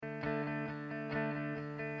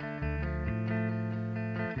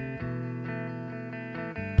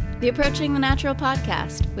The Approaching the Natural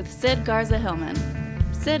podcast with Sid Garza Hillman.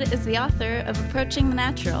 Sid is the author of Approaching the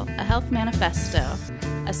Natural, a health manifesto,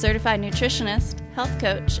 a certified nutritionist, health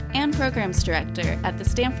coach, and programs director at the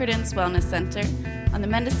Stanford Inns Wellness Center on the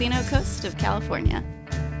Mendocino coast of California.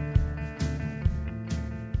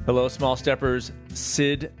 Hello, Small Steppers.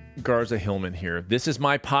 Sid Garza Hillman here. This is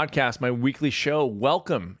my podcast, my weekly show.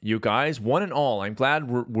 Welcome, you guys, one and all. I'm glad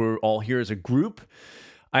we're all here as a group.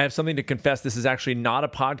 I have something to confess. This is actually not a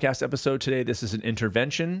podcast episode today. This is an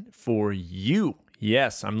intervention for you.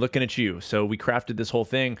 Yes, I'm looking at you. So we crafted this whole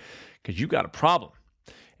thing because you got a problem.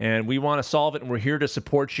 And we want to solve it, and we're here to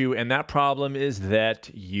support you. And that problem is that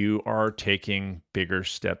you are taking bigger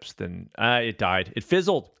steps than... it died. It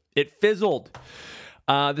fizzled. This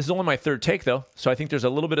is only my third take, though, so I think there's a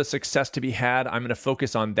little bit of success to be had. I'm going to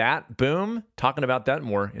focus on that. Boom. Talking about that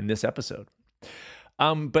more in this episode.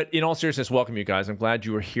 But in all seriousness, welcome, you guys. I'm glad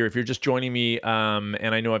you are here. If you're just joining me,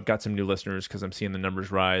 and I know I've got some new listeners because I'm seeing the numbers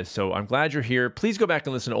rise, so I'm glad you're here. Please go back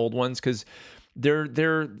and listen to old ones because they're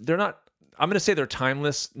not... I'm going to say they're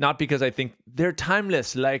timeless, not because I think they're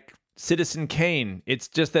timeless like Citizen Kane. It's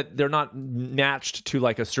just that they're not matched to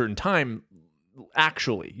like a certain time,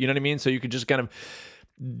 actually. You know what I mean? So you could just kind of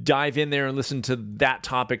dive in there and listen to that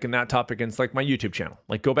topic and that topic. And it's like my YouTube channel.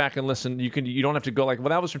 Like go back and listen. You don't have to go like, well,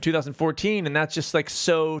 that was from 2014. And that's just like,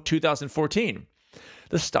 so 2014.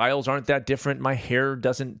 The styles aren't that different. My hair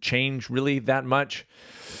doesn't change really that much.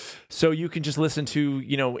 So you can just listen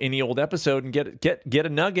to, any old episode and get a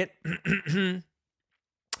nugget.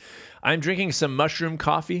 I'm drinking some mushroom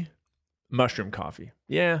coffee.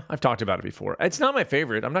 Yeah, I've talked about it before. It's not my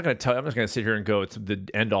favorite. I'm not going to sit here and go, it's the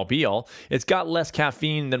end all be all. It's got less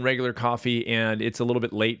caffeine than regular coffee, and it's a little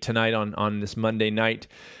bit late tonight on this Monday night.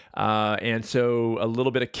 And so a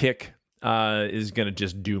little bit of kick is going to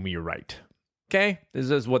just do me right. Okay, this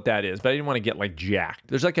is what that is. But I didn't want to get like jacked.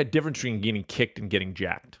 There's like a difference between getting kicked and getting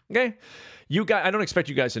jacked. Okay, you guys, I don't expect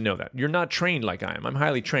you guys to know that. You're not trained like I am. I'm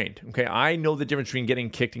highly trained. Okay, I know the difference between getting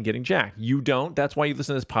kicked and getting jacked. You don't. That's why you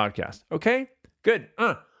listen to this podcast. Okay, good.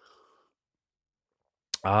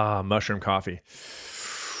 Mushroom coffee.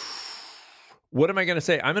 What am I going to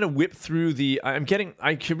say? I'm going to whip through I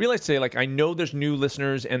can realize today, like I know there's new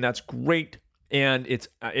listeners, and that's great. And it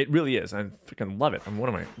really is. I freaking love it.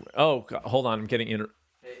 Oh, God, hold on. I'm getting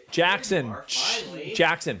Jackson.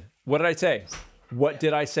 Jackson. What did I say? What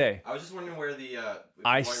did I say? I was just wondering where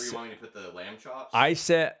why were you wanting to put the lamb chops? I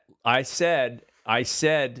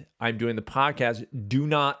said I'm doing the podcast. Do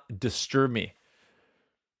not disturb me.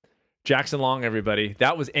 Jackson Long, everybody.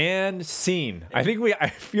 That was and scene. I feel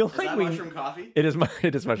is like that mushroom coffee? It is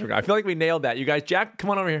mushroom coffee. I feel like we nailed that. You guys, Jack, come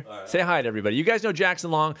on over here. Right. Say hi to everybody. You guys know Jackson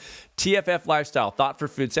Long, TFF Lifestyle, Thought for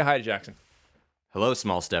Food. Say hi to Jackson. Hello,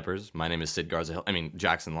 Small Steppers. My name is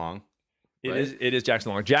Jackson Long. It is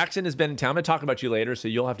Jackson Long. Jackson has been in town. I'm going to talk about you later, so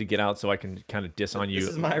you'll have to get out so I can kind of diss on you. This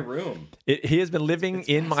is my room. He has been living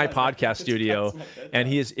in my podcast studio,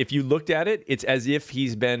 and if you looked at it, it's as if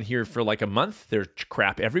he's been here for like a month. There's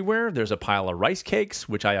crap everywhere. There's a pile of rice cakes,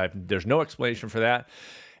 which there's no explanation for that.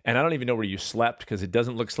 And I don't even know where you slept because it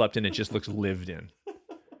doesn't look slept in. It just looks lived in.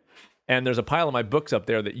 And there's a pile of my books up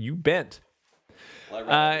there that you bent. Well,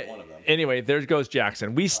 I read one of them. Anyway, there goes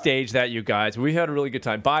Jackson. We staged that, you guys. We had a really good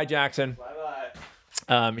time. Bye, Jackson.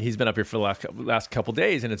 Bye-bye. He's been up here for the last couple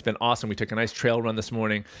days, and it's been awesome. We took a nice trail run this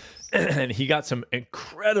morning, and he got some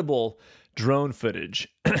incredible drone footage.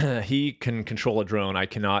 He can control a drone. I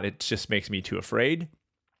cannot. It just makes me too afraid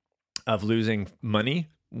of losing money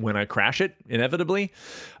when I crash it, inevitably.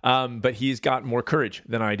 But he's got more courage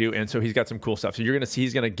than I do, and so he's got some cool stuff. So you're going to see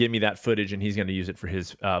he's going to give me that footage, and he's going to use it for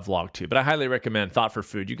his vlog too. But I highly recommend Thought for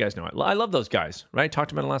Food. You guys know it. I love those guys, right?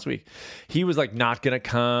 Talked about it last week. He was like, not going to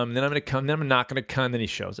come, then I'm going to come, then I'm not going to come, then he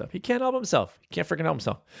shows up. He can't help himself. He can't freaking help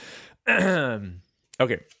himself.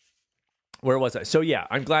 Okay. Where was I? So yeah,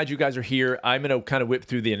 I'm glad you guys are here. I'm going to kind of whip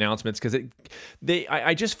through the announcements because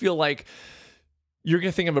I just feel like you're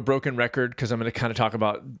going to think I'm a broken record because I'm going to kind of talk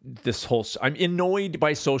about this whole... I'm annoyed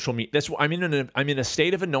by social media. I'm in a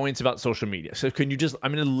state of annoyance about social media. So can you just...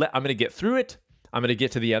 I'm going to get through it. I'm going to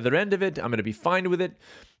get to the other end of it. I'm going to be fine with it.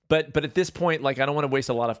 But at this point, like, I don't want to waste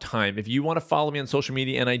a lot of time. If you want to follow me on social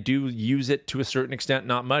media, and I do use it to a certain extent,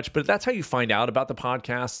 not much, but that's how you find out about the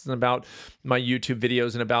podcasts and about my YouTube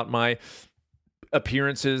videos and about my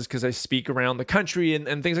appearances because I speak around the country and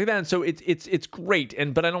things like that. And so it's great.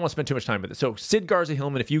 But I don't want to spend too much time with it. So Sid Garza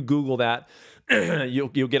Hillman, if you Google that, you'll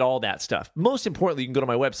get all that stuff. Most importantly, you can go to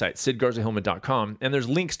my website, sidgarzahillman.com, and there's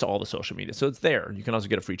links to all the social media. So it's there. You can also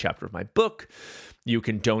get a free chapter of my book. You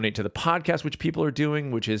can donate to the podcast, which people are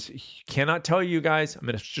doing, which is, cannot tell you guys. I'm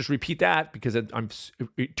going to just repeat that because I'm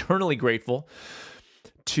eternally grateful.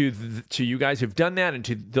 to you guys who've done that, and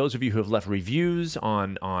to those of you who have left reviews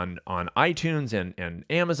on iTunes and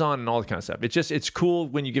Amazon and all that kind of stuff. It's cool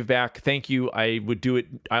when you give back. Thank you. I would do it,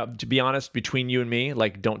 to be honest, between you and me,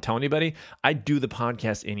 like, don't tell anybody. I do the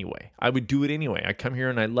podcast anyway. I would do it anyway. I come here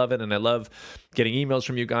and I love it, and I love getting emails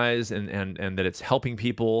from you guys, and that it's helping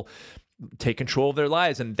people take control of their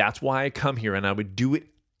lives, and that's why I come here, and I would do it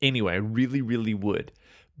anyway. I really, really would.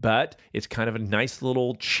 But it's kind of a nice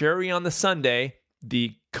little cherry on the sundae,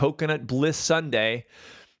 the coconut bliss sundae,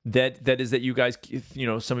 that is that you guys,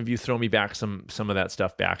 some of you throw me back some of that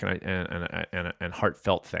stuff back, and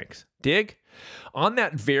heartfelt thanks. Dig? On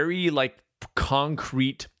that very like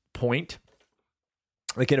concrete point,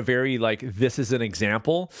 like in a very like, this is an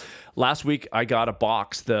example. Last week I got a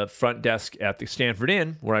box, the front desk at the Stanford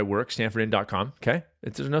Inn where I work, stanfordinn.com. Okay.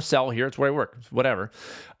 There's no cell here. It's where I work. It's whatever.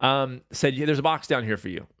 Said, yeah, there's a box down here for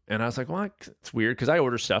you. And I was like, well, it's weird because I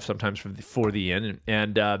order stuff sometimes for the inn.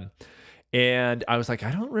 And I was like,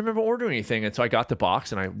 I don't remember ordering anything. And so I got the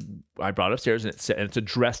box and I brought it upstairs, and it's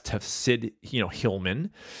addressed to Sid,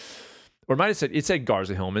 Hillman. Or it said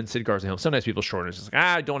Garza Hillman, Sid Garza Hillman. Sometimes people shorten it. It's like,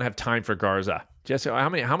 I don't have time for Garza. Just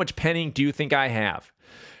how much penning do you think I have?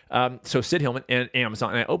 So Sid Hillman and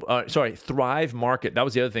Amazon, and Thrive Market. That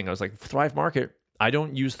was the other thing. I was like, Thrive Market. I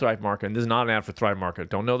don't use Thrive Market. And this is not an ad for Thrive Market.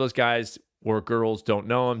 Don't know those guys or girls. Don't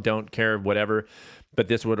know them. Don't care. Whatever. But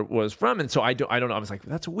this is what it was from. And so I don't know. I was like,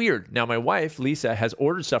 that's weird. Now my wife Lisa has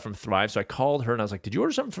ordered stuff from Thrive. So I called her and I was like, did you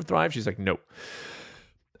order something from Thrive? She's like, no.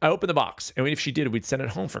 I opened the box, and if she did, we'd send it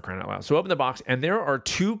home, for crying out loud. So I opened the box, and there are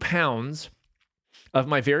 2 pounds of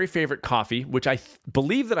my very favorite coffee, which I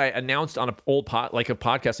believe that I announced on a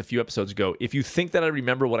podcast a few episodes ago. If you think that I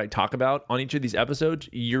remember what I talk about on each of these episodes,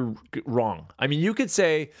 you're wrong. I mean, you could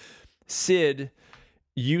say, Sid,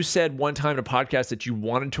 you said one time in a podcast that you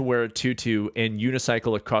wanted to wear a tutu and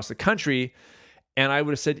unicycle across the country, and I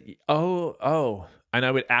would have said, oh, and I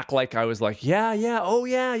would act like I was like, yeah,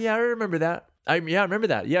 I remember that. I remember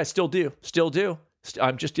that. Yeah, I still do.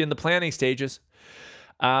 I'm just in the planning stages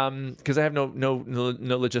because I have no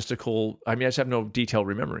logistical. I just have no detail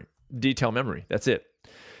memory. That's it.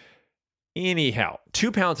 Anyhow,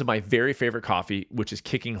 2 pounds of my very favorite coffee, which is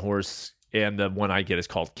Kicking Horse, and the one I get is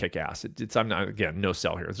called Kick Ass. I'm not, again, no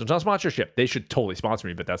sell here. It's not sponsorship. They should totally sponsor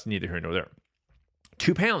me, but that's neither here nor there.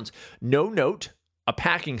 2 pounds, no note. A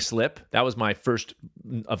packing slip. That was my first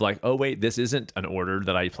of like, oh wait, this isn't an order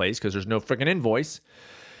that I placed because there's no freaking invoice,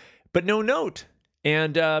 but no note.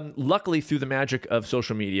 And luckily, through the magic of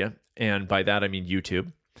social media, and by that I mean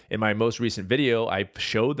YouTube, in my most recent video, I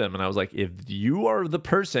showed them and I was like, if you are the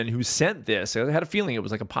person who sent this, I had a feeling it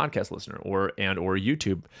was like a podcast listener or a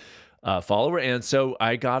YouTube follower. And so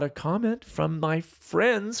I got a comment from my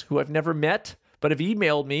friends who I've never met, but have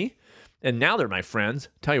emailed me, and now they're my friends.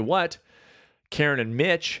 Tell you what, Karen and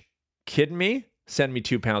Mitch, kidding me? Send me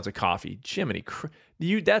 2 pounds of coffee. Jiminy,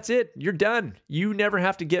 that's it. You're done. You never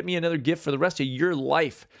have to get me another gift for the rest of your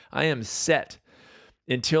life. I am set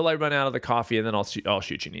until I run out of the coffee, and then I'll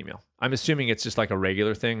shoot you an email. I'm assuming it's just like a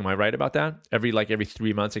regular thing. Am I right about that? Every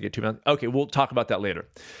 3 months I get 2 pounds. Okay, we'll talk about that later.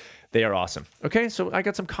 They are awesome. Okay, so I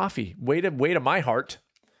got some coffee. Way to my heart.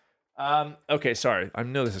 Okay, sorry. I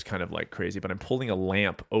know this is kind of like crazy, but I'm pulling a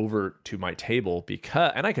lamp over to my table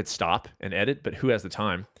and I could stop and edit, but who has the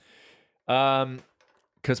time?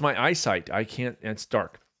 Because my eyesight, I can't, it's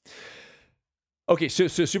dark. Okay, so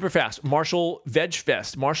super fast. Marshall Veg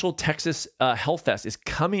Fest, Marshall, Texas Health Fest is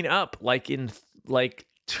coming up in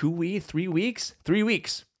 3 weeks. 3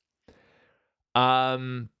 weeks.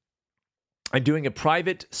 I'm doing a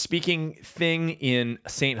private speaking thing in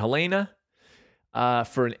St. Helena.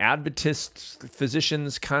 For an Adventist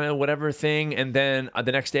physicians kind of whatever thing. And then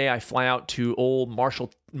the next day I fly out to old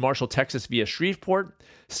Marshall, Texas via Shreveport,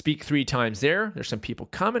 speak 3 times there. There's some people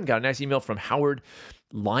coming. Got a nice email from Howard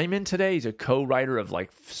Lyman today. He's a co-writer of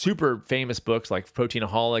like super famous books like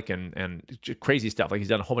Proteinaholic and crazy stuff. Like he's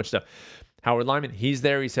done a whole bunch of stuff. Howard Lyman, he's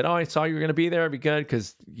there. He said, I saw you were going to be there. It'd be good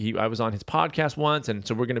because I was on his podcast once. And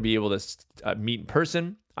so we're going to be able to meet in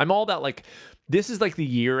person. I'm all about this is like the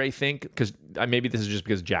year, I think, because maybe this is just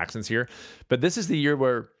because Jackson's here, but this is the year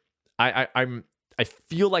where I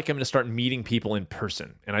feel like I'm going to start meeting people in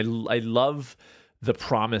person. And I love the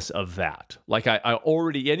promise of that. Like I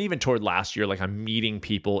already, and even toward last year, like I'm meeting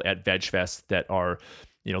people at VegFest that are,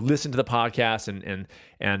 listen to the podcast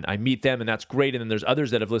and I meet them, and that's great. And then there's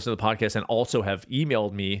others that have listened to the podcast and also have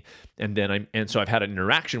emailed me. And so I've had an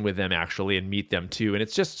interaction with them actually and meet them too. And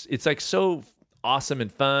it's like so awesome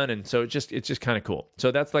and fun, and so it's just kind of cool.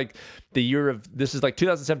 So that's like the year of, this is like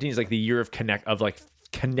 2017 is like the year of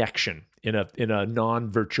connection in a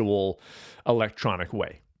non-virtual electronic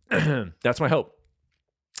way. That's my hope.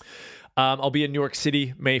 I'll be in New York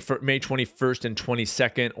City May 21st and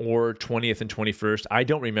 22nd, or 20th and 21st. I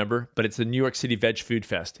don't remember, but it's the New York City Veg Food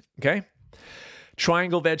Fest. Okay.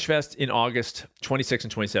 Triangle Veg Fest in August, 26th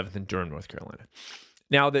and 27th in Durham, North Carolina.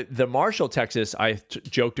 Now, the Marshall, Texas, I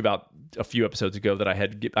joked about a few episodes ago that I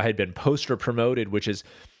had been poster promoted, which is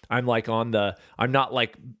I'm not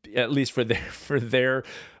like, at least for their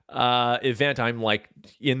event, I'm like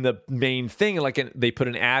in the main thing, like they put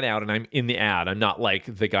an ad out and I'm in the ad. I'm not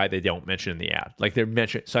like the guy they don't mention in the ad, like they're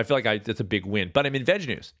mentioned. So I feel like that's a big win, but I'm in Veg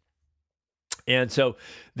News. And so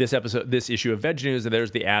this issue of Veg News, and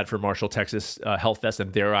there's the ad for Marshall, Texas Health Fest,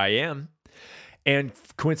 and there I am. And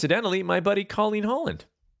coincidentally, my buddy Colleen Holland,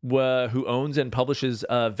 who owns and publishes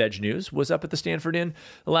Veg News, was up at the Stanford Inn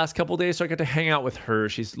the last couple of days, so I got to hang out with her.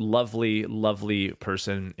 She's a lovely, lovely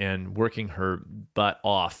person and working her butt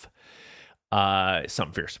off.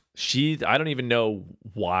 Something fierce. I don't even know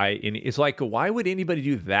why. It's like, why would anybody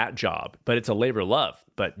do that job? But it's a labor of love.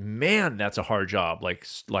 But man, that's a hard job. Like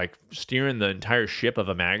steering the entire ship of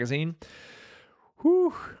a magazine.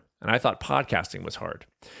 Whew. And I thought podcasting was hard.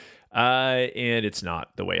 And it's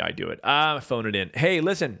not the way I do it. Phone it in. Hey,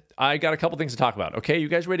 listen, I got a couple things to talk about. Okay, you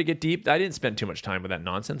guys ready to get deep? I didn't spend too much time with that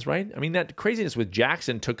nonsense, right? I mean, that craziness with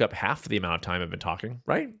Jackson took up half the amount of time I've been talking,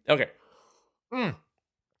 right? Okay.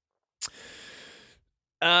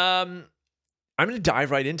 I'm going to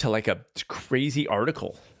dive right into like a crazy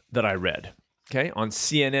article that I read, okay, on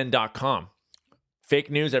CNN.com. Fake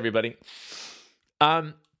news, everybody.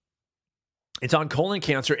 It's on colon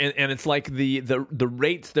cancer, and it's like the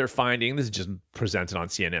rates they're finding. This is just presented on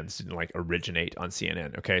CNN. This didn't like originate on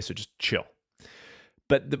CNN. Okay, so just chill.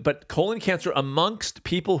 But colon cancer amongst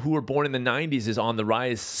people who were born in the 90s is on the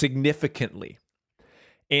rise significantly,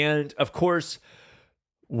 and of course,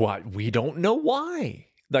 we don't know why.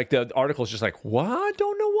 Like the article is just like, what?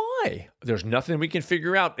 Don't know why. There's nothing we can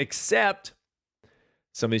figure out except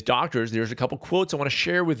some of these doctors. There's a couple quotes I want to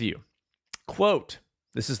share with you. Quote.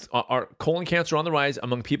 This is our colon cancer on the rise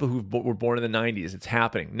among people who were born in the 90s. It's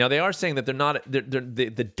happening. Now, they are saying that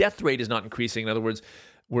the death rate is not increasing. In other words,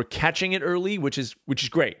 we're catching it early, which is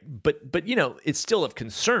great. But it's still of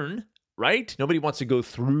concern, right? Nobody wants to go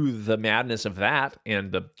through the madness of that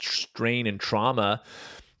and the strain and trauma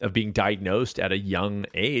of being diagnosed at a young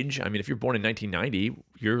age. I mean, if you're born in 1990,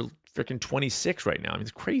 you're freaking 26 right now. I mean,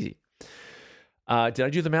 it's crazy. Did I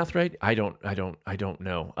do the math right? I don't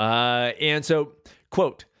know. And so,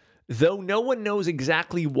 quote, though no one knows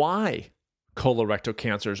exactly why colorectal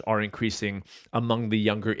cancers are increasing among the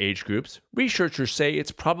younger age groups, researchers say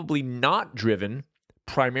it's probably not driven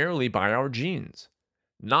primarily by our genes.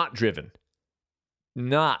 Not driven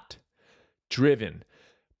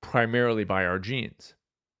primarily by our genes.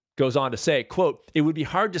 Goes on to say, quote, it would be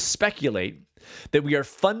hard to speculate that we are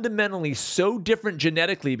fundamentally so different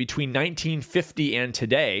genetically between 1950 and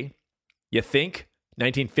today. You think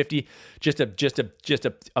 1950, just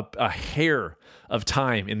a hair of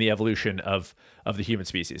time in the evolution of the human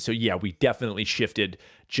species. So yeah, we definitely shifted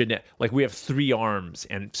like we have 3 arms,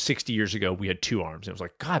 and 60 years ago we had 2 arms. And it was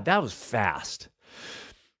like, God, that was fast.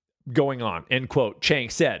 Going on, end quote.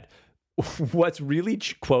 Chang said, what's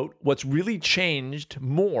really changed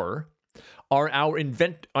more are our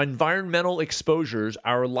environmental exposures,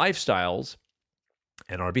 our lifestyles,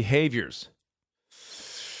 and our behaviors.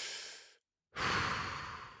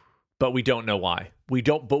 But we don't know why. We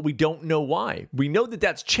don't know why. We know that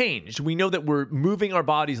that's changed. We know that we're moving our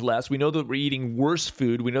bodies less. We know that we're eating worse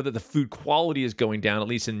food. We know that the food quality is going down, at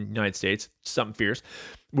least in the United States, something fierce.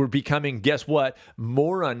 We're becoming, guess what,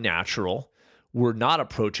 more unnatural. We're not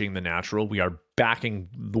approaching the natural. We are backing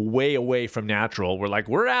way away from natural. We're like,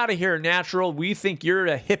 we're out of here, natural. We think you're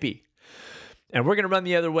a hippie. And we're going to run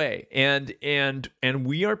the other way. And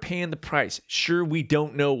we are paying the price. Sure, we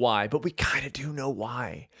don't know why, but we kind of do know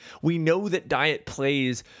why. We know that diet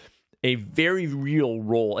plays a very real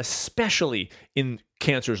role, especially in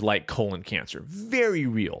cancers like colon cancer. Very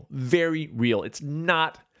real, very real. It's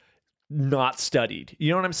not studied. You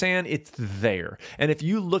know what I'm saying? It's there. And if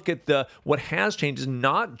you look at what has changed is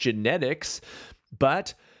not genetics,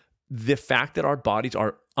 but the fact that our bodies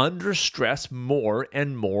are under stress more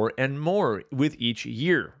and more and more with each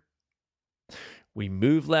year. We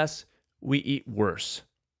move less, we eat worse.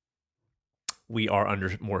 We are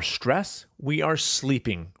under more stress, we are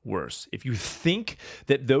sleeping worse. If you think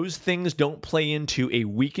that those things don't play into a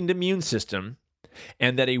weakened immune system,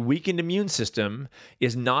 and that a weakened immune system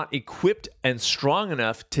is not equipped and strong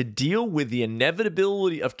enough to deal with the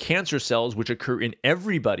inevitability of cancer cells, which occur in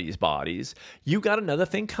everybody's bodies, you got another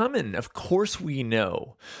thing coming. Of course we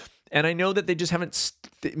know. And I know that they just haven't,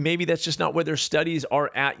 maybe that's just not where their studies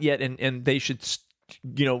are at yet, and they should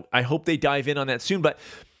I hope they dive in on that soon. But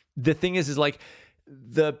the thing is like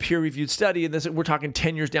the peer-reviewed study, and this, we're talking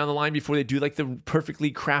 10 years down the line before they do like the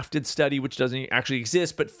perfectly crafted study, which doesn't actually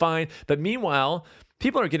exist, but fine. But meanwhile,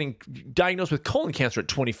 people are getting diagnosed with colon cancer at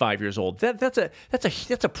 25 years old. That's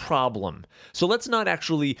a problem. So let's not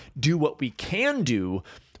actually do what we can do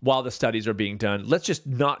while the studies are being done. Let's just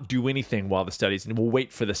not do anything while the studies, and we'll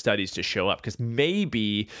wait for the studies to show up, because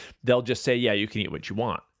maybe they'll just say, yeah, you can eat what you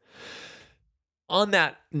want. On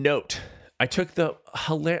that note, I took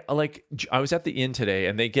I was at the inn today,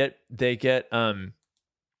 and they get the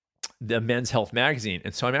Men's Health magazine.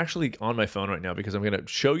 And so I'm actually on my phone right now because I'm going to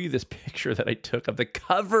show you this picture that I took of the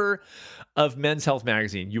cover of Men's Health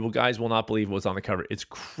magazine. You guys will not believe what's on the cover. It's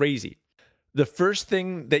crazy. The first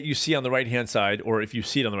thing that you see on the right-hand side, or if you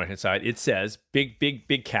see it on the right-hand side, it says,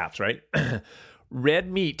 big caps, right?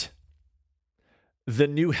 Red meat, the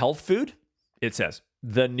new health food. It says,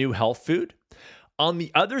 the new health food. On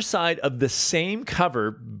the other side of the same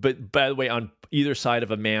cover, but by the way, on either side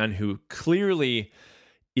of a man who clearly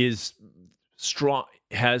is strong,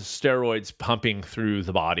 has steroids pumping through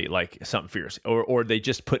the body like something fierce, or they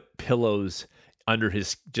just put pillows under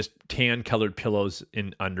his, just tan colored pillows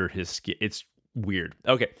under his skin. It's weird.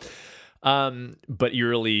 Okay. But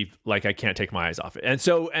eerily, like I can't take my eyes off it. And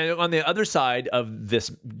on the other side of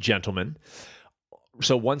this gentleman,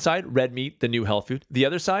 so one side, red meat, the new health food. The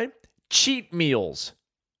other side, cheat meals,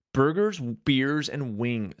 burgers, beers, and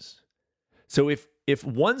wings. So if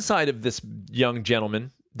one side of this young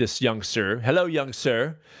gentleman, this young sir, hello, young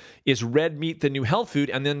sir, is red meat, the new health food,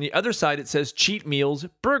 and then the other side, it says cheat meals,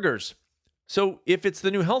 burgers. So if it's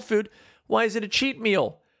the new health food, why is it a cheat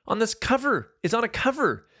meal? On this cover, it's on a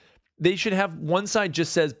cover. They should have one side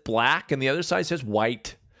just says black and the other side says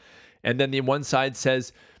white. And then the one side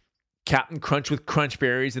says Captain Crunch with Crunch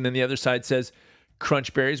Berries, and then the other side says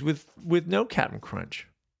Crunch Berries with no Captain Crunch.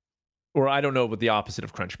 Or I don't know what the opposite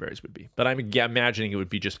of Crunch Berries would be, but I'm imagining it would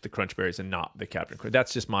be just the Crunch Berries and not the Captain Crunch.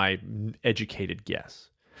 That's just my educated guess.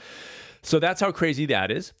 So that's how crazy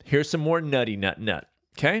that is. Here's some more nutty nut.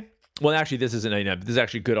 Okay? Well, actually, this isn't nutty nut. This is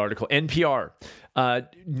actually a good article. NPR.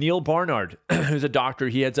 Neil Barnard, who's a doctor,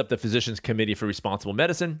 he heads up the Physicians Committee for Responsible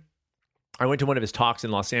Medicine. I went to one of his talks in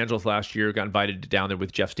Los Angeles last year, got invited down there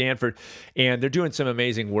with Jeff Stanford, and they're doing some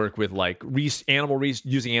amazing work with like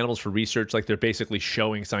using animals for research. Like they're basically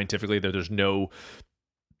showing scientifically that there's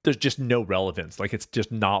just no relevance. Like it's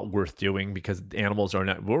just not worth doing because animals are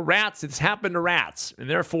not, rats, it's happened to rats. And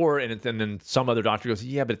therefore, and then some other doctor goes,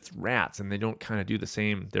 yeah, but it's rats and they don't kind of do the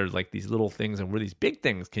same. They're like these little things and we're these big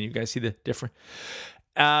things. Can you guys see the difference?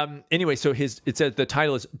 Anyway, so it says the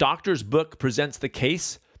title is Doctor's Book Presents the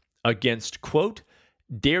Case Against, quote,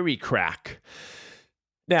 Dairy Crack.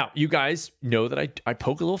 Now, you guys know that I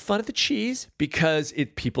poke a little fun at the cheese because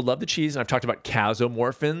people love the cheese. And I've talked about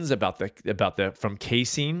casomorphins, about the from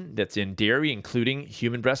casein that's in dairy, including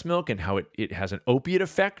human breast milk, and how it has an opiate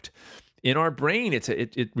effect in our brain.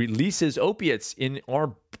 It releases opiates in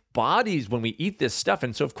our bodies when we eat this stuff.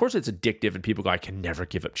 And so, of course, it's addictive. And people go, I can never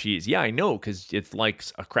give up cheese. Yeah, I know, because it's like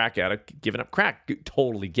a crack addict giving up crack.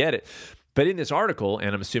 Totally get it. But in this article,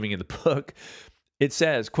 and I'm assuming in the book, it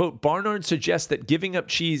says, quote, Barnard suggests that giving up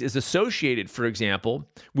cheese is associated, for example,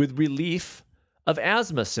 with relief of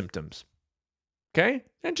asthma symptoms. Okay?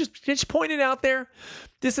 And just point it out there.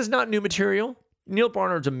 This is not new material. Neil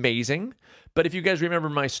Barnard's amazing. But if you guys remember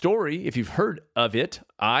my story, if you've heard of it,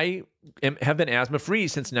 I have been asthma-free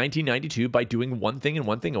since 1992 by doing one thing and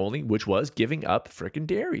one thing only, which was giving up frickin'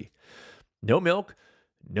 dairy. No milk,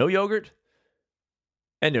 no yogurt,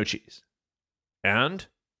 and no cheese. And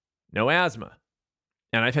no asthma.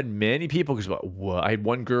 And I've had many people, because I had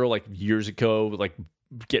one girl like years ago, like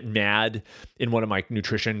get mad in one of my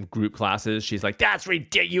nutrition group classes. She's like, that's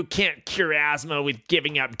ridiculous. You can't cure asthma with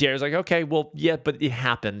giving up dairy. I was like, okay, well, yeah, but it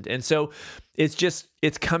happened. And so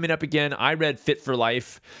it's coming up again. I read Fit for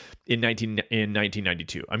Life in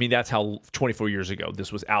 1992. I mean, that's how 24 years ago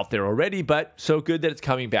this was out there already, but so good that it's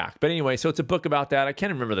coming back. But anyway, so it's a book about that. I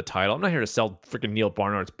can't remember the title. I'm not here to sell freaking Neil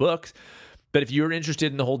Barnard's books. But if you're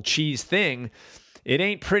interested in the whole cheese thing, it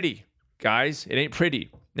ain't pretty, guys. It ain't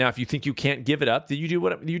pretty. Now, if you think you can't give it up, then you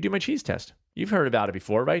do my cheese test. You've heard about it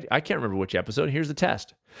before, right? I can't remember which episode. Here's the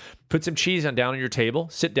test. Put some cheese down on your table.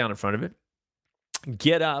 Sit down in front of it.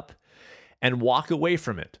 Get up and walk away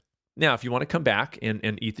from it. Now, if you want to come back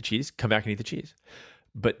and eat the cheese, come back and eat the cheese.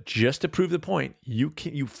 But just to prove the point, you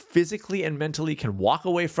physically and mentally can walk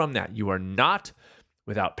away from that. You are not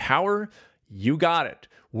without power. You got it.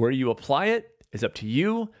 Where you apply it is up to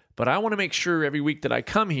you, but I want to make sure every week that I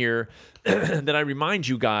come here that I remind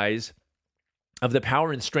you guys of the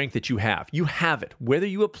power and strength that you have. You have it. Whether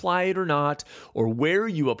you apply it or not, or where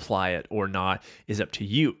you apply it or not, is up to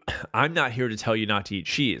you. I'm not here to tell you not to eat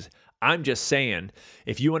cheese. I'm just saying,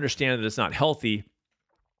 if you understand that it's not healthy,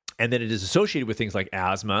 and that it is associated with things like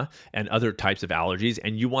asthma and other types of allergies,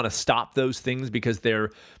 and you want to stop those things because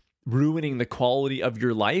they're ruining the quality of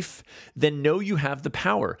your life, then know you have the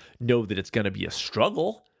power. Know that it's going to be a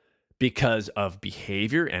struggle because of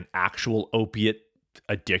behavior and actual opiate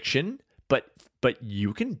addiction, but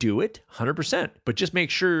you can do it 100%. But just make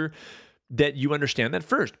sure that you understand that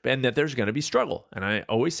first, and that there's going to be struggle. And I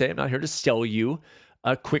always say, I'm not here to sell you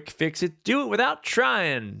a quick fix it. Do it without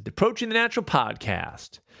trying. The Approaching the Natural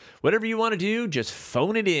podcast. Whatever you want to do, just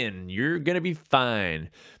phone it in. You're going to be fine.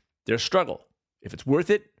 There's struggle. If it's worth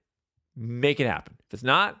it, make it happen. If it's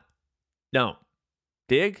not, don't.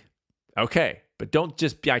 Dig? Okay. But don't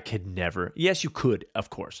just be, I could never. Yes, you could, of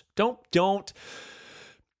course. Don't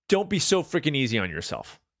be so freaking easy on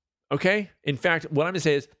yourself. Okay? In fact, what I'm going to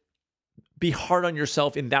say is, be hard on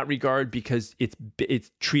yourself in that regard, because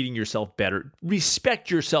it's treating yourself better. Respect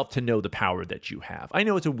yourself to know the power that you have. I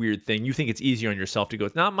know it's a weird thing. You think it's easier on yourself to go,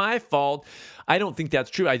 it's not my fault. I don't think that's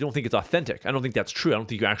true. I don't think it's authentic. I don't think that's true. I don't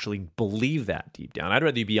think you actually believe that deep down. I'd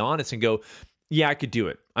rather you be honest and go, yeah, I could do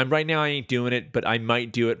it. Right now I ain't doing it, but I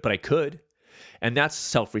might do it, but I could. And that's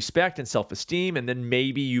self-respect and self-esteem. And then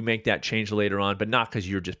maybe you make that change later on, but not because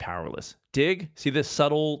you're just powerless. Dig? See this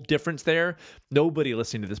subtle difference there? Nobody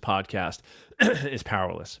listening to this podcast is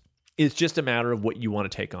powerless. It's just a matter of what you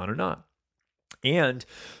want to take on or not. And,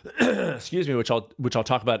 excuse me, which I'll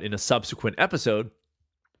talk about in a subsequent episode,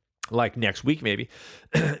 like next week maybe,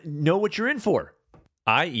 know what you're in for,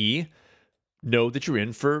 i.e., know that you're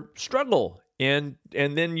in for struggle. And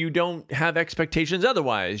then you don't have expectations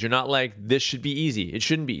otherwise. You're not like, this should be easy. It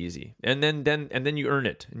shouldn't be easy. And then you earn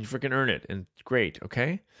it, and you freaking earn it. And great,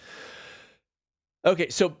 okay? Okay,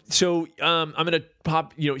 so I'm gonna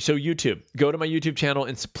pop, so YouTube. Go to my YouTube channel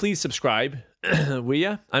and please subscribe, will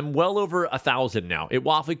ya? I'm well over 1,000 now. It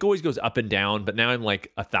always goes up and down, but now I'm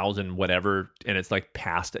like 1,000 whatever, and it's like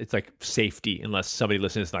past. It's like safety, unless somebody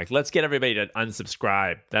listens to like, let's get everybody to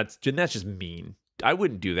unsubscribe. That's just mean. I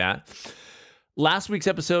wouldn't do that. Last week's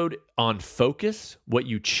episode on focus, what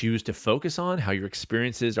you choose to focus on, how your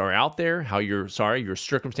experiences are out there, your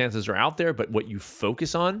circumstances are out there, but what you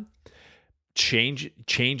focus on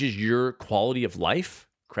changes your quality of life.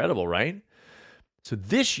 Incredible, right? So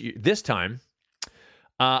this time,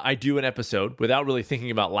 I do an episode without really thinking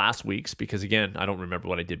about last week's, because again, I don't remember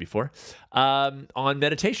what I did before, on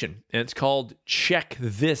meditation, and it's called Check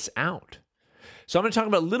This Out. So I'm going to talk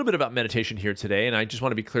about a little bit about meditation here today, and I just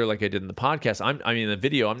want to be clear, like I did in the podcast. In the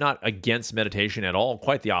video, I'm not against meditation at all.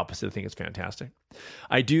 Quite the opposite. I think it's fantastic.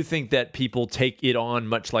 I do think that people take it on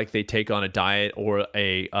much like they take on a diet or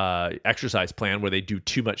a exercise plan where they do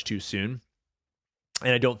too much too soon,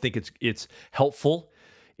 and I don't think it's helpful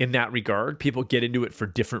in that regard. People get into it for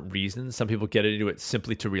different reasons. Some people get into it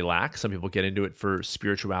simply to relax. Some people get into it for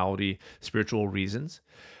spiritual reasons,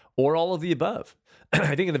 or all of the above.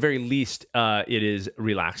 I think at the very least, it is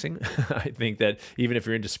relaxing. I think that even if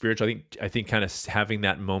you're into spiritual, I think kind of having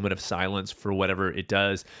that moment of silence for whatever it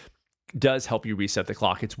does help you reset the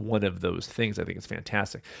clock. It's one of those things. I think it's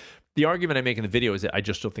fantastic. The argument I make in the video is that I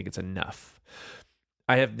just don't think it's enough.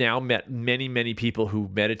 I have now met many, many people who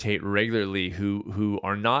meditate regularly who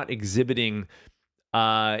are not exhibiting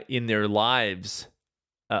in their lives,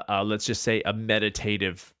 let's just say, a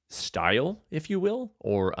meditative style, if you will,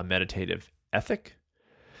 or a meditative ethic.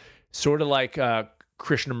 Sort of like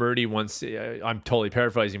Krishnamurti once, I'm totally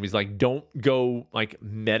paraphrasing, he's like, don't go like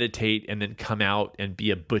meditate and then come out and be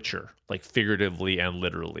a butcher, like figuratively and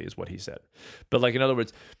literally is what he said. But like, in other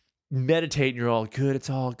words, meditate and you're all good, it's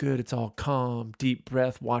all calm, deep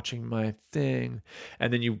breath, watching my thing.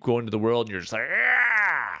 And then you go into the world and you're just like,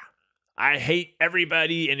 I hate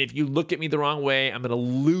everybody, and if you look at me the wrong way, I'm going to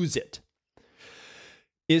lose it.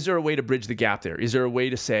 Is there a way to bridge the gap there? Is there a way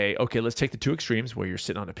to say, okay, let's take the two extremes where you're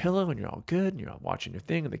sitting on a pillow and you're all good and you're all watching your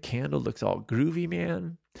thing and the candle looks all groovy,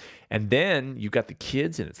 man. And then you've got the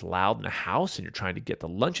kids and it's loud in the house and you're trying to get the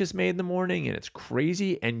lunches made in the morning and it's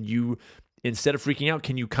crazy. And you, instead of freaking out,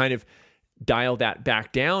 can you kind of dial that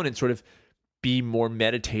back down and sort of be more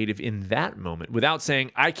meditative in that moment without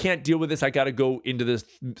saying, I can't deal with this. I got to go into this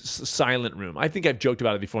silent room. I think I've joked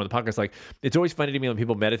about it before in the podcast. Like, it's always funny to me when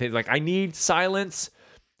people meditate, like, I need silence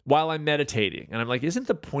while I'm meditating. And I'm like, isn't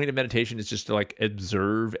the point of meditation is just to like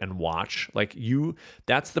observe and watch? Like to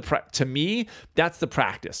me, that's the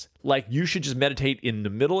practice. Like, you should just meditate in the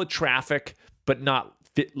middle of traffic, but not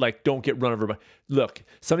don't get run over by. Look,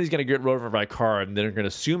 somebody's going to get run over by a car and they're going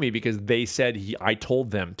to sue me because they said I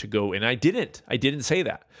told them to go, and I didn't. I didn't say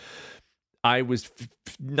that. I was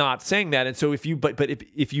not saying that. And so if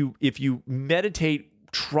you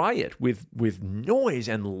meditate, try it with noise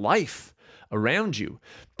and life around you.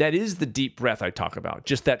 That is the deep breath I talk about.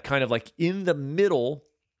 Just that kind of like in the middle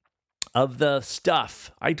of the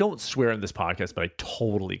stuff. I don't swear in this podcast, but I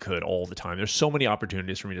totally could all the time. There's so many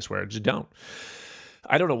opportunities for me to swear. I just don't.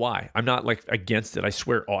 I don't know why. I'm not like against it. I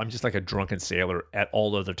swear. I'm just like a drunken sailor at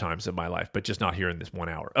all other times of my life, but just not here in this 1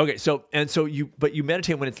 hour. Okay. So you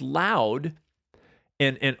meditate when it's loud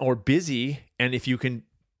and or busy. And if you can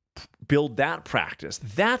build that practice,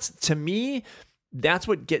 that's, to me, that's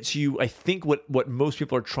what gets you, I think what most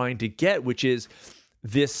people are trying to get, which is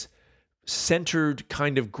this centered,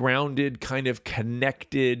 kind of grounded, kind of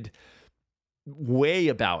connected way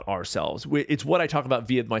about ourselves. It's what I talk about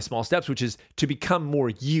via my small steps, which is to become more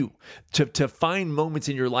you, to find moments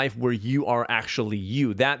in your life where you are actually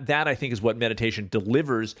you. That I think is what meditation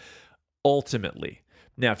delivers ultimately.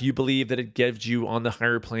 Now, if you believe that it gives you on the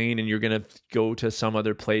higher plane and you're going to go to some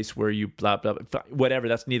other place where you blah, blah, blah, whatever,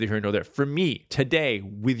 that's neither here nor there. For me, today,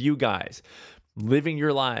 with you guys, living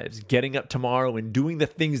your lives, getting up tomorrow and doing the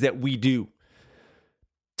things that we do,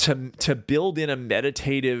 to build in a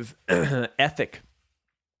meditative ethic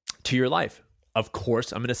to your life. Of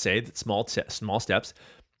course, I'm going to say that small steps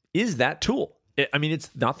is that tool. I mean, it's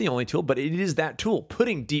not the only tool, but it is that tool.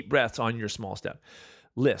 Putting deep breaths on your small step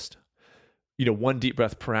list. 1 deep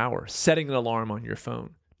breath per hour, setting an alarm on your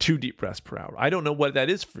phone, 2 deep breaths per hour. I don't know what that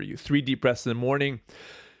is for you. 3 deep breaths in the morning,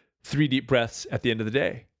 3 deep breaths at the end of the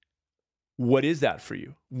day. What is that for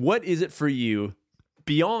you? What is it for you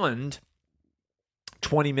beyond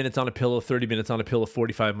 20 minutes on a pillow, 30 minutes on a pillow,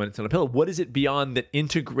 45 minutes on a pillow? What is it beyond that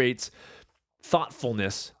integrates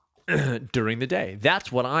thoughtfulness during the day?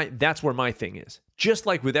 That's where my thing is. Just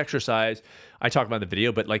like with exercise, I talk about in the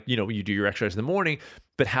video, but like, you do your exercise in the morning,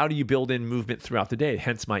 but how do you build in movement throughout the day?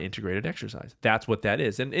 Hence my integrated exercise. That's what that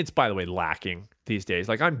is. And it's, by the way, lacking these days.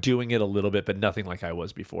 Like, I'm doing it a little bit, but nothing like I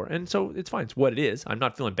was before. And so it's fine. It's what it is. I'm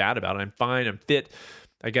not feeling bad about it. I'm fine. I'm fit.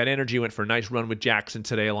 I got energy. Went for a nice run with Jackson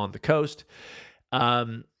today along the coast.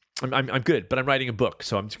 I'm good, but I'm writing a book,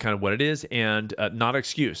 so I'm kind of what it is, and not an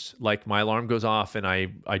excuse. Like, my alarm goes off, and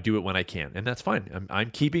I do it when I can, and that's fine.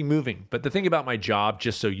 I'm keeping moving. But the thing about my job,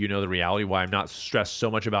 just so you know the reality, why I'm not stressed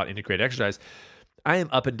so much about integrated exercise, I am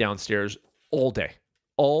up and down stairs all day.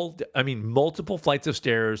 Multiple flights of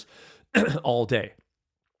stairs all day.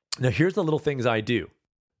 Now, here's the little things I do.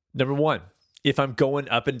 Number 1, if I'm going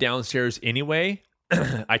up and down stairs anyway,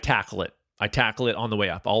 I tackle it. I tackle it on the way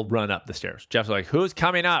up. I'll run up the stairs. Jeff's like, who's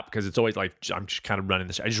coming up? Because it's always like, I'm just kind of running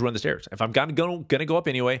the stairs. I just run the stairs. If I'm gonna go up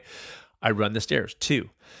anyway, I run the stairs. 2,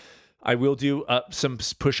 I will do some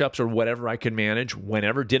push-ups or whatever I can manage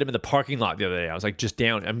whenever. Did them in the parking lot the other day. I was like just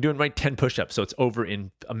down. I'm doing 10 push-ups, so it's over in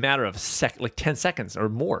a matter of 10 seconds or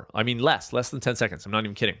more. I mean, less than 10 seconds. I'm not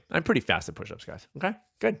even kidding. I'm pretty fast at push-ups, guys.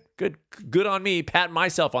 Okay, good on me. Patting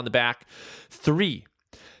myself on the back. 3,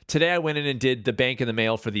 today I went in and did the bank and the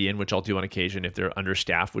mail for the inn, which I'll do on occasion if they're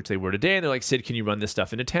understaffed, which they were today. And they're like, Sid, can you run this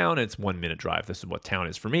stuff into town? And it's 1 minute drive. This is what town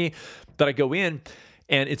is for me. But I go in,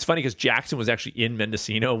 and it's funny because Jackson was actually in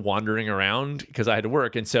Mendocino wandering around because I had to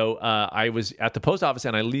work. And so I was at the post office,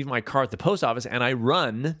 and I leave my car at the post office, and I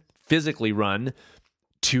physically run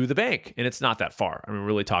to the bank. And it's not that far. I mean, we're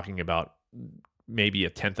really talking about maybe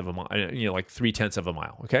 1/10 of a mile, like 3/10 of a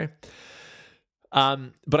mile. Okay.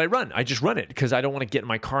 But I just run it because I don't want to get in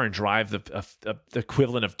my car and drive the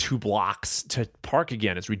equivalent of 2 blocks to park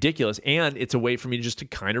again. It's ridiculous. And it's a way for me just to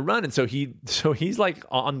kind of run. And so he's like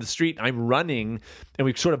on the street, I'm running, and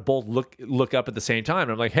we sort of both look up at the same time.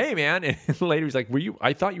 And I'm like, hey man. And later he's like,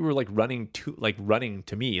 I thought you were like running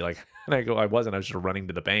to me. Like, and I go, I wasn't, I was just running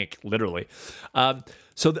to the bank, literally.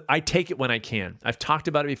 So I take it when I can. I've talked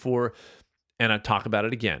about it before, and I talk about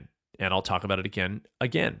it again, and I'll talk about it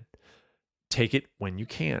again. Take it when you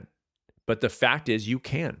can. But the fact is, you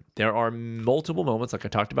can. There are multiple moments, like I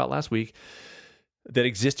talked about last week, that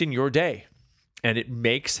exist in your day, and it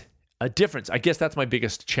makes a difference. I guess that's my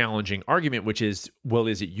biggest challenging argument, which is, well,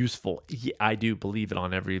 is it useful? Yeah, I do believe it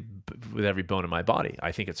with every bone in my body.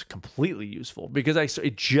 I think it's completely useful because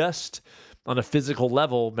it just on a physical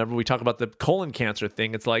level, remember we talked about the colon cancer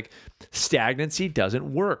thing. It's like stagnancy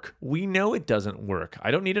doesn't work. We know it doesn't work. I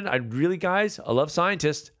don't need it. Guys, I love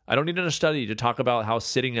scientists. I don't need another study to talk about how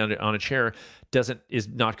sitting on a chair is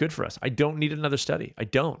not good for us. I don't need another study. I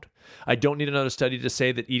don't need another study to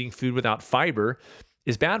say that eating food without fiber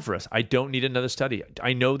is bad for us. I don't need another study.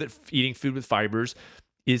 I know that eating food with fibers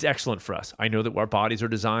is excellent for us. I know that our bodies are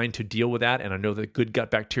designed to deal with that, and I know that good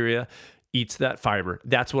gut bacteria eats that fiber.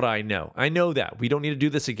 That's what I know. I know that. We don't need to do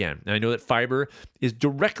this again. And I know that fiber is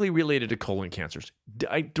directly related to colon cancers.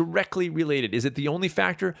 Directly related. Is it the only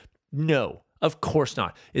factor? No, of course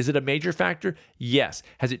not. Is it a major factor? Yes.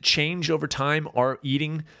 Has it changed over time, our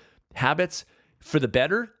eating habits for the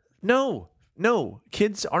better? No.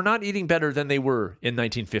 Kids are not eating better than they were in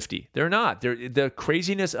 1950. They're not. The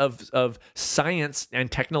craziness of science and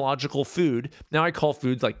technological food. Now I call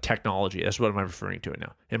food like technology. That's what I'm referring to it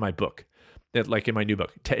now in my book. Like in my new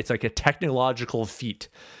book, it's like a technological feat.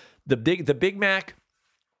 The Big Mac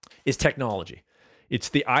is technology. It's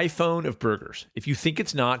the iPhone of burgers. If you think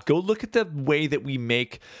it's not, go look at the way that we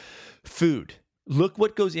make food. Look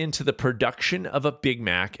what goes into the production of a Big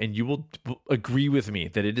Mac, and you will agree with me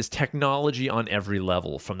that it is technology on every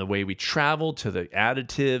level, from the way we travel to the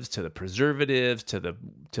additives to the preservatives to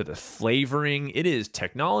the flavoring. It is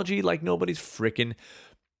technology like nobody's freaking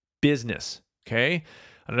business. Okay.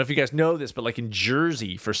 I don't know if you guys know this, but like in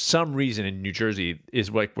Jersey, for some reason in New Jersey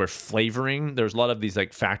is like where flavoring, there's a lot of these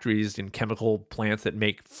like factories and chemical plants that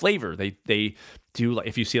make flavor. They do, like,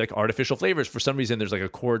 if you see like artificial flavors, for some reason there's like a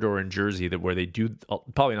corridor in Jersey that where they do,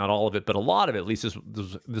 probably not all of it, but a lot of it. At least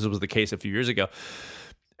this was the case a few years ago.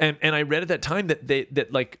 And I read at that time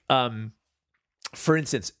that for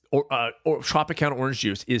instance, or Tropicana orange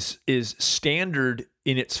juice is standard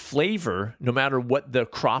in its flavor, no matter what the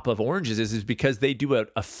crop of oranges is because they do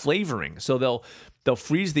a flavoring. So they'll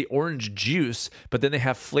freeze the orange juice, but then they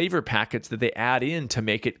have flavor packets that they add in to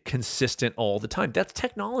make it consistent all the time. That's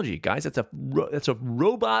technology, guys. That's a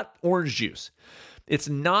robot orange juice. It's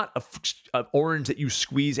not a orange that you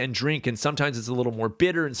squeeze and drink, and sometimes it's a little more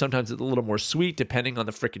bitter, and sometimes it's a little more sweet, depending on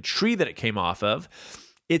the frickin' tree that it came off of.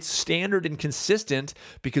 It's standard and consistent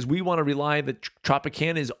because we want to rely that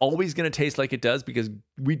Tropicana is always going to taste like it does, because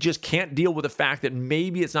we just can't deal with the fact that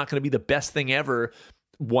maybe it's not going to be the best thing ever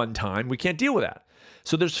one time. We can't deal with that.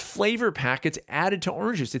 So there's flavor packets added to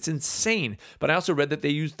orange juice. It's insane. But I also read that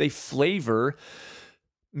they flavor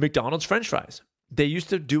McDonald's French fries. They used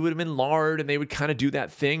to do them in lard, and they would kind of do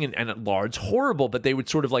that thing, and lard's horrible, but they would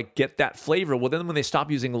sort of like get that flavor. Well, then when they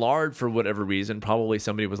stopped using lard for whatever reason, probably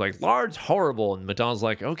somebody was like, lard's horrible, and McDonald's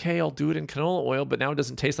like, okay, I'll do it in canola oil, but now it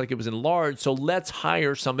doesn't taste like it was in lard, so let's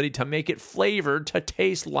hire somebody to make it flavored to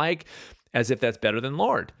taste like as if that's better than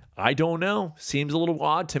lard. I don't know. Seems a little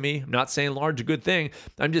odd to me. I'm not saying lard's a good thing.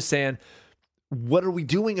 I'm just saying, what are we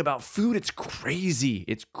doing about food? It's crazy.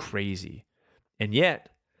 It's crazy. And yet,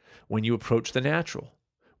 when you approach the natural,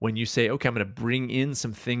 when you say, okay, I'm going to bring in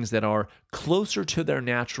some things that are closer to their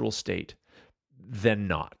natural state than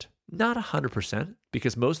not 100%,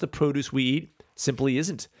 because most of the produce we eat simply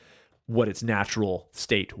isn't what its natural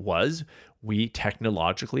state was. We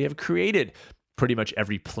technologically have created pretty much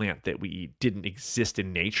every plant that we eat didn't exist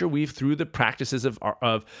in nature. We've, through the practices of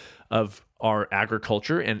our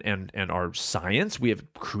agriculture and our science, we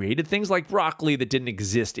have created things like broccoli that didn't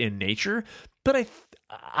exist in nature. But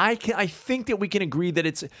I think that we can agree that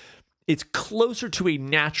it's closer to a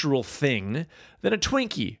natural thing than a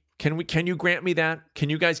Twinkie. Can you grant me that? Can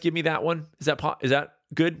you guys give me that one? Is that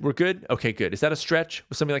good? We're good? Okay, good. Is that a stretch?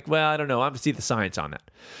 Was somebody like, well, I don't know. I have to see the science on that.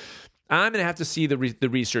 I'm going to have to see the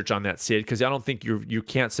research on that, Sid, because I don't think you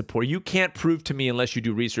can't prove to me, unless you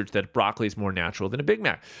do research, that broccoli is more natural than a Big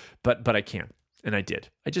Mac. But I can, and I did.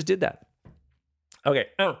 I just did that. Okay.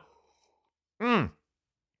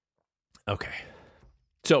 Okay.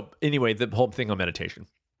 So anyway, the whole thing on meditation.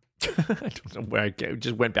 I don't know where I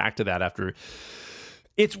just went back to that after.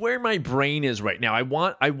 It's where my brain is right now.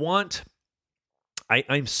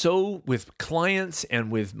 I'm so, with clients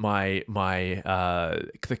and with my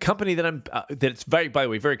the company that that's very, by the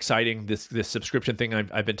way, very exciting. This subscription thing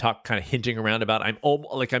I've been kind of hinting around about.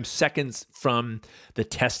 I'm seconds from the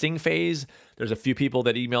testing phase. There's a few people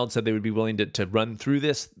that emailed, said they would be willing to run through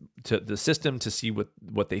this to the system to see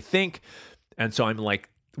what they think, and so I'm like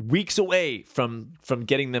weeks away from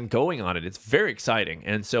getting them going on it. It's very exciting,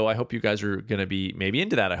 and so I hope you guys are going to be maybe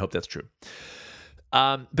into that. I hope that's true.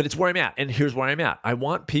 But it's where I'm at, and here's where I'm at. I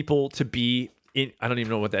want people to be I don't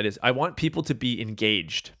even know what that is. I want people to be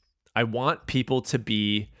engaged. I want people to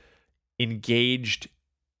be engaged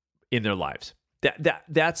in their lives.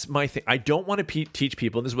 That's my thing. I don't want to teach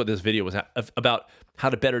people, and this is what this video was about, how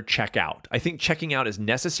to better check out. I think checking out is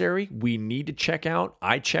necessary. We need to check out.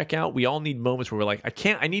 I check out. We all need moments where we're like,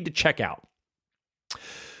 I need to check out.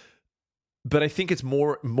 But I think it's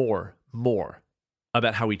more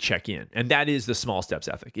about how we check in. And that is the small steps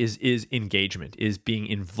ethic, is engagement, is being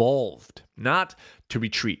involved, not to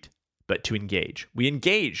retreat, but to engage. We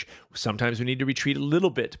engage. Sometimes we need to retreat a little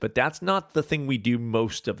bit, but that's not the thing we do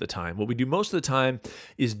most of the time. What we do most of the time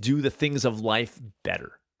is do the things of life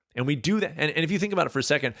better. And we do that. And if you think about it for a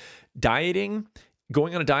second, dieting,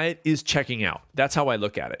 going on a diet is checking out. That's how I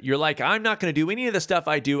look at it. You're like, I'm not going to do any of the stuff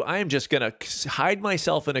I do. I am just going to hide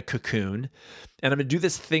myself in a cocoon, and I'm going to do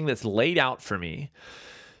this thing that's laid out for me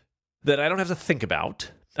that I don't have to think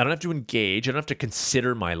about. I don't have to engage. I don't have to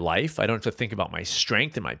consider my life. I don't have to think about my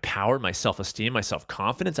strength and my power, my self-esteem, my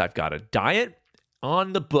self-confidence. I've got a diet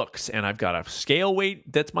on the books, and I've got a scale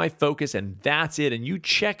weight. That's my focus, and that's it. And you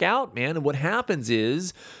check out, man. And what happens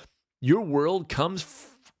is your world comes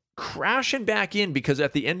crashing back in, because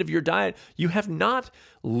at the end of your diet, you have not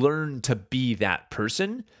learned to be that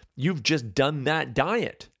person. You've just done that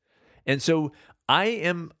diet. And so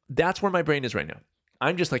that's where my brain is right now.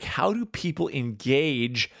 I'm just like, how do people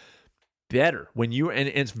engage better when and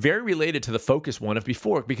it's very related to the focus one of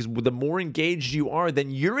before, because the more engaged you are, then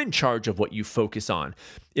you're in charge of what you focus on.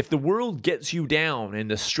 If the world gets you down and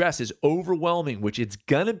the stress is overwhelming, which it's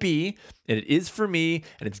gonna be, and it is for me,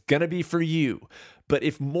 and it's gonna be for you. But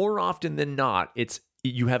if more often than not,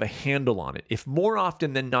 you have a handle on it. If more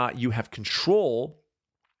often than not, you have control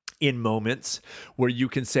in moments where you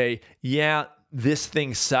can say, yeah, this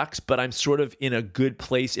thing sucks, but I'm sort of in a good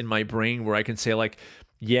place in my brain where I can say like,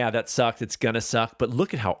 yeah, that sucked. It's going to suck. But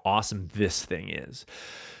look at how awesome this thing is.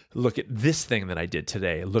 Look at this thing that I did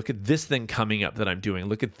today. Look at this thing coming up that I'm doing.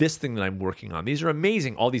 Look at this thing that I'm working on. These are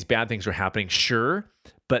amazing. All these bad things are happening, sure,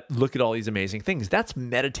 but look at all these amazing things. That's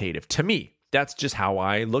meditative to me. That's just how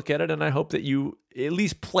I look at it. And I hope that you at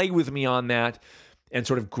least play with me on that and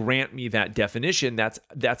sort of grant me that definition. That's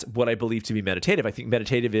what I believe to be meditative. I think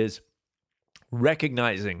meditative is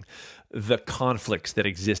recognizing the conflicts that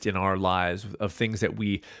exist in our lives of things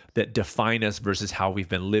that define us versus how we've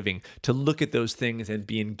been living, to look at those things and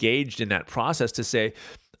be engaged in that process to say,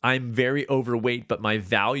 I'm very overweight, but my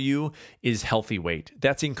value is healthy weight.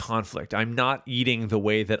 That's in conflict. I'm not eating the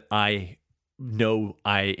way that I know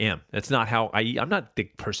I am. That's not how I eat. I'm not the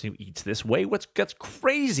person who eats this way. That's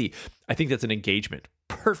crazy. I think that's an engagement.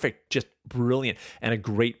 Perfect, just brilliant, and a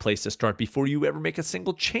great place to start before you ever make a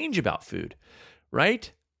single change about food,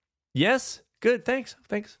 right? Yes? Good, thanks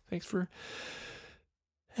for...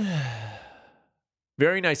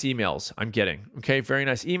 Very nice emails I'm getting, okay? Very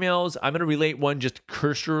nice emails. I'm going to relate one just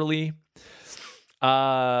cursorily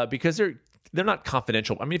because they're not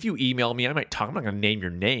confidential. I mean, if you email me, I might talk. I'm not going to name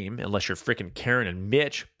your name unless you're freaking Karen and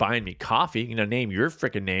Mitch buying me coffee. You know, name your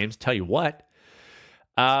freaking names. Tell you what.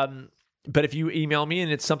 But if you email me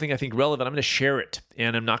and it's something I think relevant, I'm going to share it,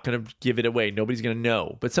 and I'm not going to give it away. Nobody's going to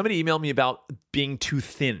know. But somebody emailed me about being too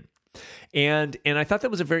thin. And I thought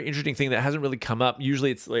that was a very interesting thing that hasn't really come up.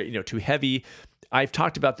 Usually it's too heavy. I've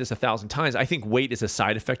talked about this 1,000 times. I think weight is a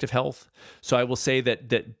side effect of health. So I will say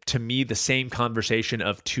that to me, the same conversation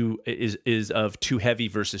of is of too heavy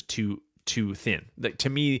versus too thin. Like, to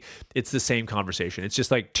me, it's the same conversation. It's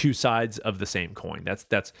just like two sides of the same coin. That's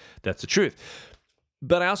the truth.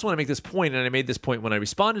 But I also want to make this point, and I made this point when I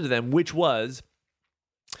responded to them, which was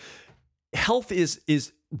health is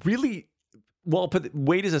really, well, but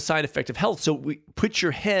weight is a side effect of health. So we put your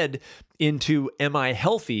head into, am I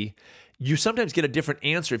healthy? You sometimes get a different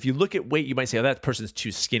answer. If you look at weight, you might say, oh, that person's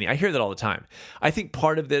too skinny. I hear that all the time. I think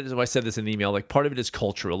part of it, as I said this in the email, like part of it is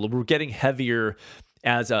cultural. We're getting heavier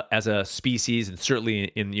as a species, and certainly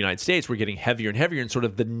in the United States, we're getting heavier and heavier. And sort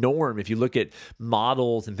of the norm, if you look at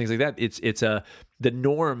models and things like that, it's the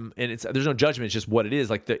norm, and there's no judgment. It's just what it is.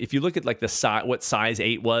 Like if you look at like what size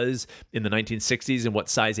 8 was in the 1960s and what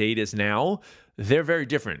size 8 is now, they're very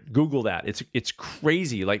different. Google that. It's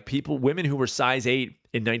crazy. Like women who were size 8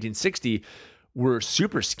 in 1960 were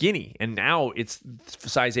super skinny, and now it's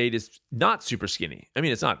size 8 is not super skinny. I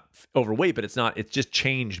mean, it's not overweight, but it's just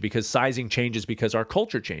changed because sizing changes because our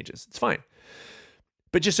culture changes. It's fine.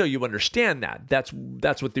 But just so you understand that's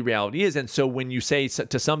what the reality is. And so when you say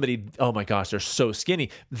to somebody, oh my gosh, they're so skinny,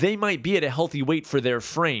 they might be at a healthy weight for their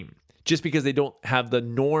frame. Just because they don't have the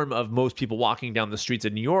norm of most people walking down the streets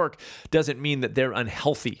of New York doesn't mean that they're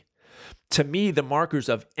unhealthy. To me, the markers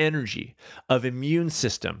of energy, of immune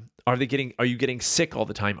system, are you getting sick all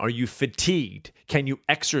the time? Are you fatigued? Can you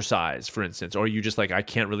exercise, for instance? Or are you just like, I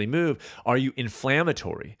can't really move? Are you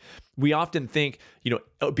inflammatory? We often think,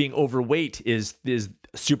 being overweight is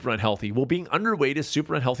super unhealthy. Well, being underweight is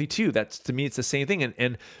super unhealthy too. To me, it's the same thing.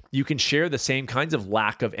 And you can share the same kinds of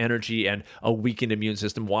lack of energy and a weakened immune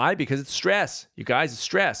system. Why? Because it's stress. You guys, it's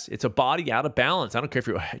stress. It's a body out of balance. I don't care if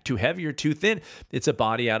you're too heavy or too thin. It's a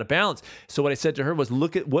body out of balance. So what I said to her was,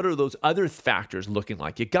 look at what are those other factors looking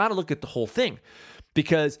like? You got to look at the whole thing,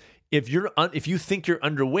 because if you think you're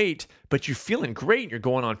underweight, but you're feeling great, you're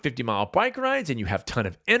going on 50-mile bike rides and you have a ton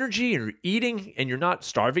of energy and you're eating and you're not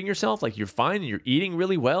starving yourself, like you're fine and you're eating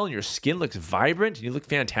really well and your skin looks vibrant and you look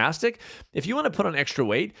fantastic. If you want to put on extra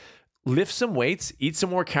weight, lift some weights, eat some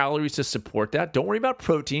more calories to support that. Don't worry about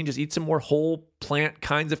protein. Just eat some more whole plant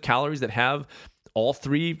kinds of calories that have all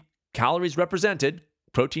three calories represented: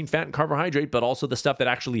 protein, fat, and carbohydrate, but also the stuff that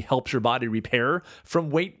actually helps your body repair from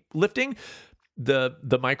weight lifting. The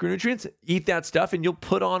micronutrients, eat that stuff and you'll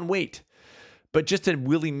put on weight. But just to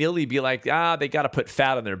willy-nilly be like, they got to put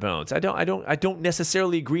fat on their bones. I don't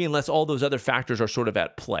necessarily agree unless all those other factors are sort of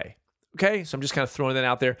at play. Okay? So I'm just kind of throwing that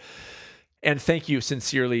out there. And thank you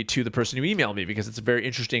sincerely to the person who emailed me, because it's a very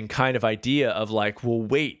interesting kind of idea of like, well,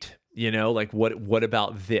 wait, like what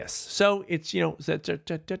about this? So it's, got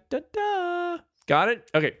it?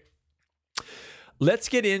 Okay. Let's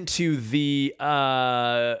get into the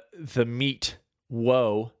meat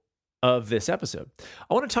of this episode.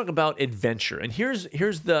 I want to talk about adventure. And here's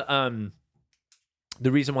the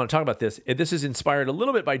reason I want to talk about this. This is inspired a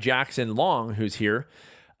little bit by Jackson Long, who's here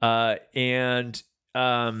and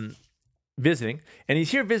visiting. And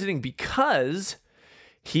he's here visiting because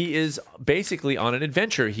he is basically on an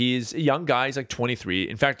adventure. He's a young guy. He's like 23.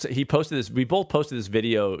 In fact, we both posted this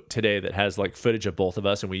video today that has like footage of both of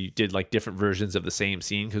us, and we did like different versions of the same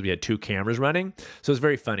scene because we had two cameras running. So it's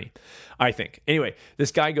very funny, I think. Anyway,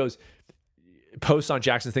 this guy posts on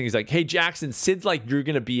Jackson's thing. He's like, "Hey, Jackson, Sid's like, you're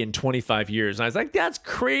going to be in 25 years. And I was like, that's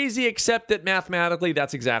crazy, except that mathematically,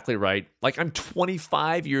 that's exactly right. Like, I'm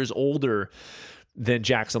 25 years older than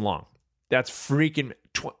Jackson Long. That's freaking,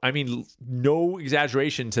 no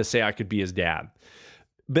exaggeration to say I could be his dad.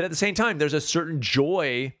 But at the same time, there's a certain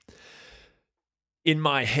joy in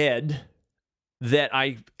my head that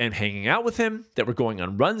I am hanging out with him, that we're going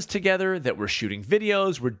on runs together, that we're shooting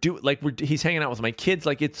videos, he's hanging out with my kids.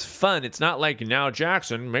 Like, it's fun. It's not like, now,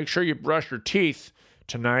 Jackson, make sure you brush your teeth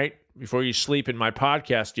tonight before you sleep in my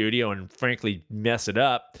podcast studio and frankly mess it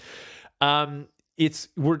up.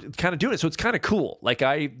 We're kind of doing it. So it's kind of cool. Like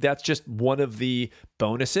that's just one of the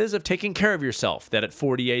bonuses of taking care of yourself, that at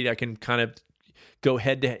 48, I can kind of go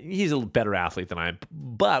head to head. He's a better athlete than I am,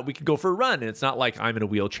 but we could go for a run. And it's not like I'm in a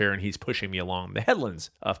wheelchair and he's pushing me along the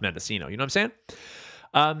headlands of Mendocino. You know what I'm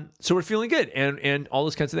saying? So we're feeling good and all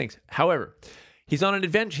those kinds of things. However, he's on an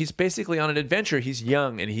adventure. He's basically on an adventure. He's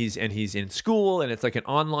young and he's in school, and it's like an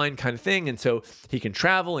online kind of thing. And so he can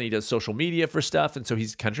travel and he does social media for stuff. And so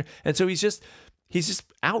he's just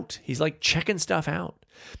out. He's like checking stuff out.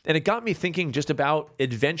 And it got me thinking just about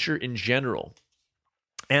adventure in general.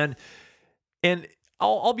 And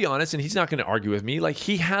I'll be honest, and he's not going to argue with me. Like,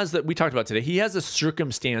 he has we talked about today, he has the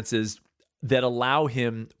circumstances that allow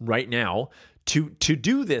him right now to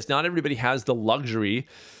do this. Not everybody has the luxury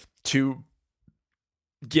to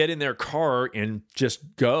get in their car and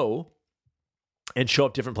just go and show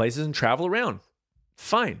up different places and travel around.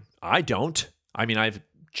 Fine. I don't. I mean, I have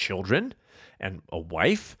children and a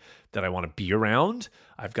wife that I want to be around.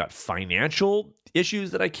 I've got financial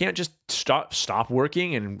issues that I can't just stop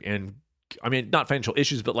working and I mean, not financial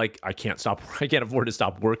issues, but like I can't afford to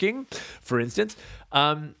stop working, for instance.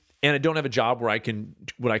 And I don't have a job where I can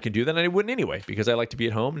do that, and I wouldn't anyway, because I like to be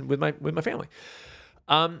at home and with my family.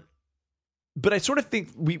 But I sort of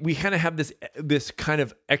think we kind of have this kind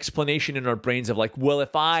of explanation in our brains of like, well,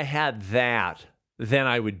 if I had that, then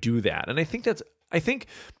I would do that. And I think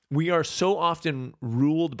we are so often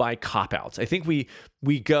ruled by cop-outs. I think we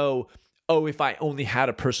go, oh, if I only had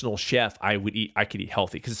a personal chef, I could eat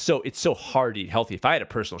healthy, because it's so hard to eat healthy. If I had a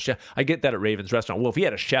personal chef, I get that at Raven's Restaurant. Well, if he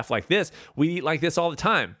had a chef like this, we eat like this all the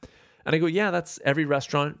time. And I go, yeah, that's every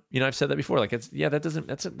restaurant. I've said that before. Like, that's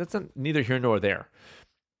not neither here nor there.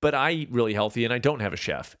 But I eat really healthy, and I don't have a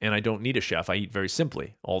chef, and I don't need a chef. I eat very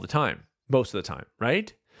simply all the time, most of the time,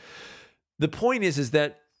 right? The point is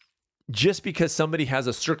that just because somebody has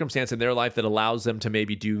a circumstance in their life that allows them to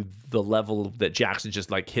maybe do the level that Jackson's just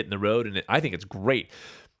like hitting the road, and I think it's great.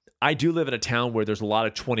 I do live in a town where there's a lot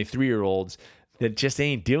of 23-year-olds that just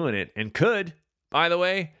ain't doing it, and could, by the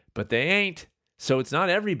way, but they ain't. So it's not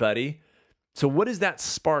everybody. So what is that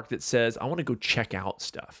spark that says, I want to go check out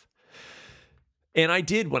stuff? And I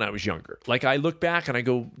did when I was younger. Like, I look back and I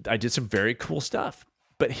go, I did some very cool stuff.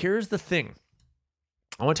 But here's the thing.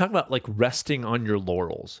 I want to talk about like resting on your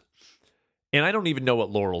laurels. And I don't even know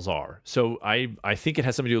what laurels are. So I think it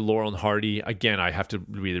has something to do with Laurel and Hardy. Again, I have to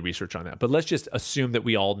read the research on that. But let's just assume that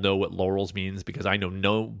we all know what laurels means, because I know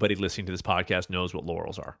nobody listening to this podcast knows what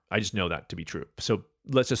laurels are. I just know that to be true. So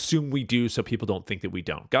let's assume we do, so people don't think that we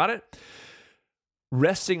don't. Got it?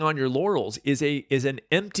 Resting on your laurels is an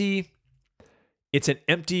empty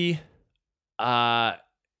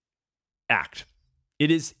act. It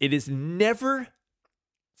is never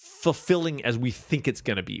fulfilling as we think it's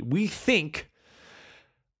going to be. We think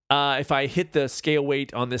if I hit the scale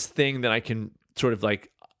weight on this thing, then I can sort of like,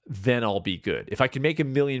 then I'll be good. If I can make $1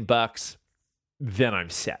 million, then I'm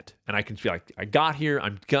set. And I can feel like I got here,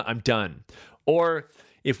 I'm done. Or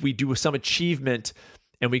if we do some achievement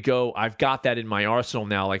and we go, I've got that in my arsenal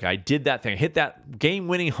now, like I did that thing, I hit that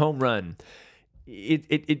game-winning home run,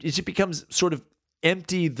 it just becomes sort of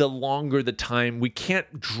empty the longer the time. We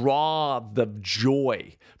can't draw the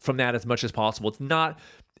joy from that as much as possible. It's not,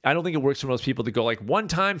 I don't think it works for most people to go like, one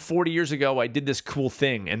time 40 years ago, I did this cool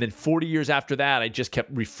thing. And then 40 years after that, I just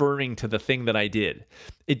kept referring to the thing that I did.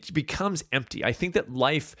 It becomes empty. I think that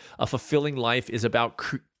life, a fulfilling life, is about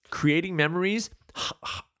creating memories.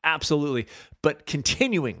 Absolutely. But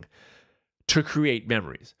continuing to create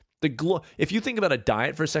memories. If you think about a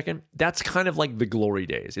diet for a second, that's kind of like the glory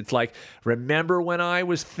days. It's like, remember when I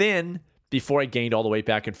was thin before I gained all the weight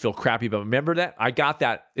back and feel crappy, but remember that? I got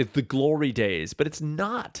that. It's the glory days, but it's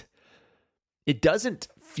not. It doesn't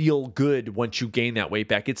feel good once you gain that weight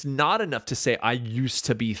back. It's not enough to say, I used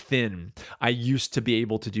to be thin. I used to be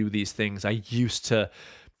able to do these things. I used to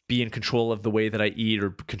be in control of the way that I eat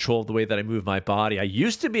or control of the way that I move my body. I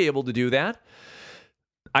used to be able to do that.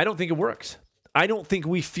 I don't think it works. I don't think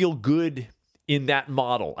we feel good in that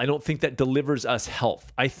model. I don't think that delivers us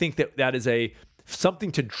health. I think that that is something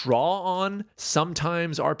to draw on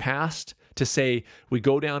sometimes our past, to say we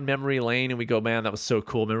go down memory lane and we go, man, that was so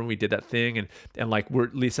cool. Remember we did that thing? And like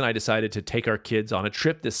Lisa and I decided to take our kids on a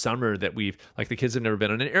trip this summer that the kids have never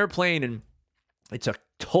been on an airplane, and it's a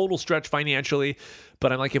total stretch financially,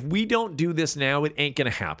 but I'm like, if we don't do this now, it ain't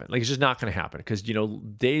going to happen. Like, it's just not going to happen because,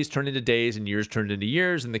 days turn into days and years turn into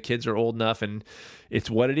years, and the kids are old enough and it's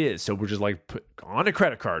what it is. So we're just like, put on a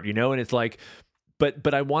credit card, and it's like,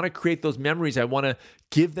 but I want to create those memories. I want to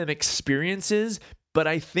give them experiences, but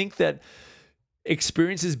I think that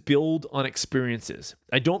experiences build on experiences.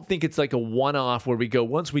 I don't think it's like a one-off where we go,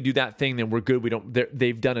 once we do that thing, then we're good.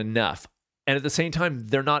 They've done enough. And at the same time,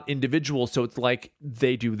 they're not individual. So it's like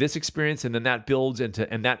they do this experience and then that builds and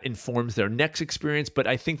that informs their next experience. But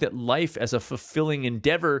I think that life as a fulfilling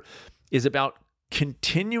endeavor is about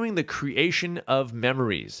continuing the creation of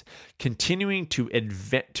memories, continuing to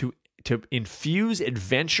infuse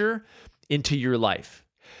adventure into your life.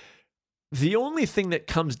 The only thing that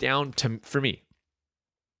comes down to, for me,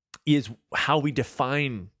 is how we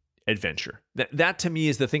define adventure. That to me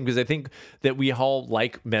is the thing, because I think that we all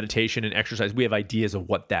like meditation and exercise. We have ideas of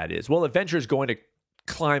what that is. Well, adventure is going to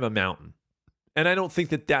climb a mountain. And I don't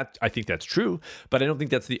think I think that's true, but I don't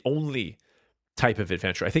think that's the only type of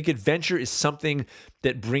adventure. I think adventure is something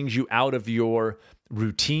that brings you out of your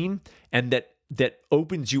routine and that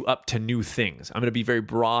opens you up to new things. I'm going to be very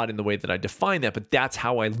broad in the way that I define that, but that's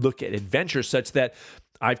how I look at adventure, such that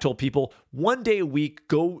I've told people, one day a week,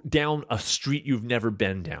 go down a street you've never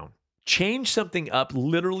been down. Change something up,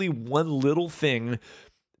 literally one little thing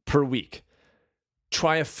per week.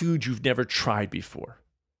 Try a food you've never tried before.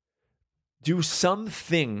 Do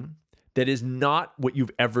something that is not what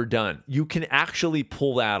you've ever done. You can actually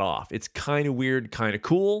pull that off. It's kind of weird, kind of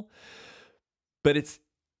cool, but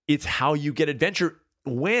it's how you get adventure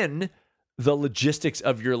when the logistics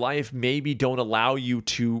of your life maybe don't allow you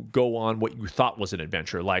to go on what you thought was an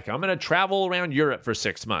adventure. Like, I'm going to travel around Europe for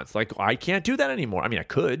 6 months. Like, I can't do that anymore. I mean, I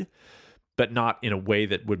could, but not in a way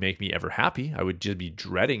that would make me ever happy. I would just be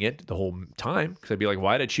dreading it the whole time because I'd be like,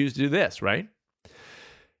 why did I choose to do this, right?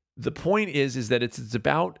 The point is that it's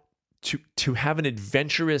about to have an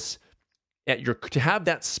adventurous to have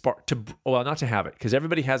that spark, not to have it, because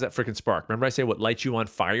everybody has that freaking spark. Remember I say what lights you on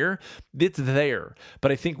fire? It's there.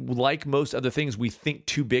 But I think, like most other things, we think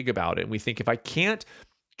too big about it. And we think, if I can't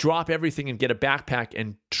drop everything and get a backpack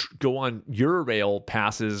and go on Eurail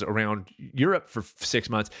passes around Europe for 6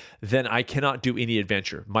 months, then I cannot do any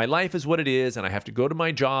adventure. My life is what it is, and I have to go to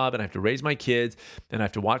my job, and I have to raise my kids, and I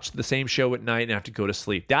have to watch the same show at night, and I have to go to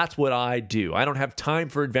sleep. That's what I do. I don't have time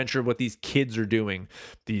for adventure, what these kids are doing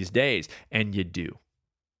these days. And you do.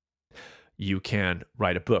 You can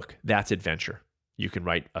write a book. That's adventure. You can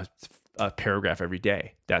write a paragraph every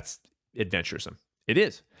day. That's adventuresome. It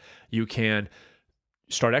is. You can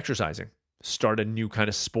start exercising, start a new kind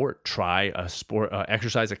of sport, try a sport,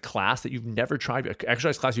 exercise a class that you've never tried,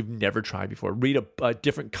 exercise class you've never tried before, read a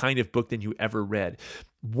different kind of book than you ever read.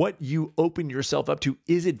 What you open yourself up to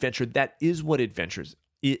is adventure. That is what adventures,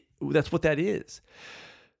 that's what that is.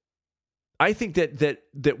 I think to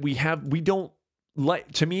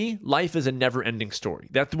me, life is a never-ending story.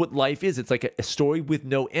 That's what life is. It's like a story with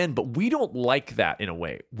no end, but we don't like that in a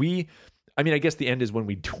way. I mean, I guess the end is when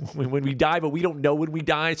we when we die, but we don't know when we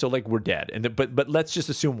die, so like we're dead. But let's just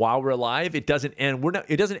assume while we're alive, it doesn't end.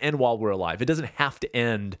 It doesn't end while we're alive. It doesn't have to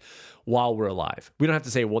end while we're alive. We don't have to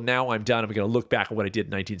say, well, now I'm done. I'm going to look back at what I did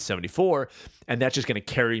in 1974, and that's just going to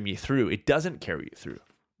carry me through. It doesn't carry you through.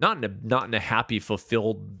 Not in a happy,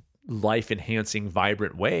 fulfilled, life-enhancing,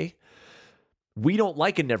 vibrant way. We don't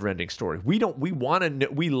like a never-ending story. We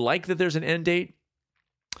like that there's an end date.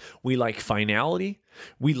 We like finality.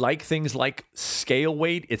 We like things like scale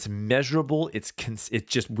weight. It's measurable. It's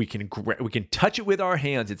just we can touch it with our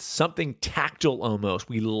hands. It's something tactile almost.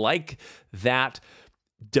 We like that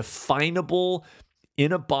definable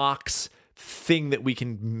in a box thing that we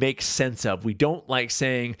can make sense of. We don't like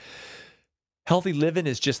saying healthy living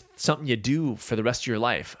is just something you do for the rest of your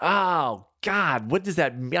life. Oh, God, what does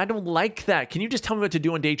that mean? I don't like that. Can you just tell me what to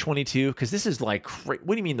do on day 22? Because this is like, what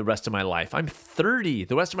do you mean the rest of my life? I'm 30.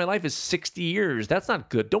 The rest of my life is 60 years. That's not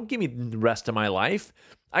good. Don't give me the rest of my life.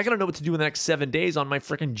 I got to know what to do in the next 7 days on my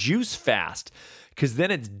freaking juice fast. Because then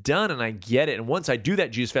it's done and I get it. And once I do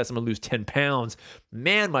that juice fast, I'm going to lose 10 pounds.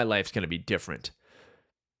 Man, my life's going to be different.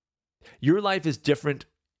 Your life is different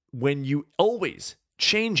when you always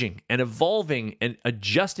changing and evolving and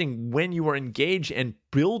adjusting when you are engaged and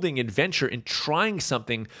building adventure and trying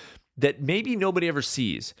something that maybe nobody ever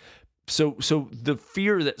sees. So the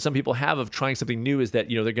fear that some people have of trying something new is that,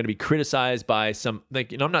 they're going to be criticized by some,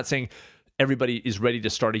 I'm not saying everybody is ready to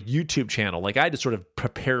start a YouTube channel. Like I had to sort of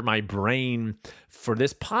prepare my brain for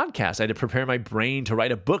this podcast. I had to prepare my brain to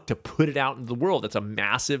write a book, to put it out into the world. That's a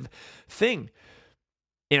massive thing.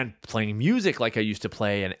 And playing music like I used to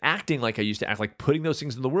play and acting like I used to act, like putting those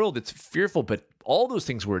things in the world, it's fearful. But all those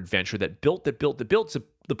things were adventure that built to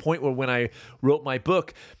the point where when I wrote my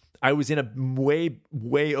book, I was in a way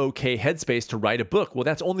okay headspace to write a book. Well,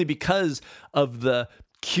 that's only because of the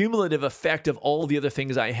cumulative effect of all the other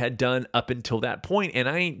things I had done up until that point. And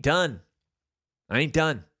I ain't done.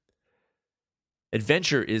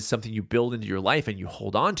 Adventure is something you build into your life and you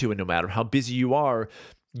hold on to. And no matter how busy you are,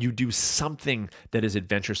 you do something that is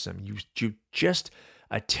adventuresome. You just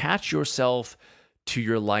attach yourself to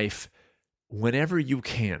your life whenever you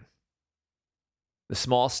can. The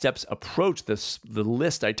small steps approach, the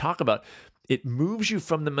list I talk about, it moves you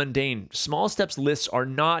from the mundane. Small steps lists are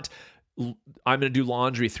not, I'm going to do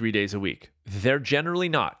laundry 3 days a week. They're generally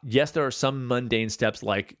not. Yes, there are some mundane steps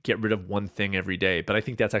like get rid of one thing every day, but I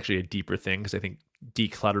think that's actually a deeper thing because I think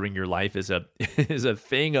decluttering your life is a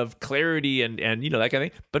thing of clarity and that kind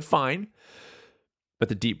of thing. But fine. But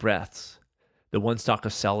the deep breaths, the one stalk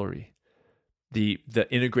of celery, the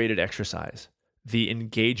integrated exercise, the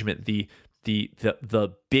engagement, the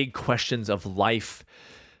big questions of life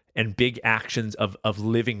and big actions of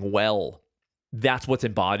living well. That's what's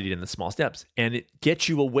embodied in the small steps. And it gets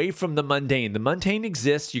you away from the mundane. The mundane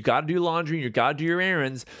exists. You got to do laundry. You got to do your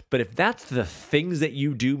errands. But if that's the things that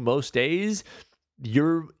you do most days,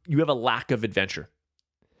 you have a lack of adventure.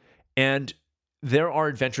 And there are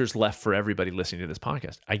adventures left for everybody listening to this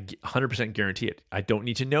podcast. I 100% guarantee it. I don't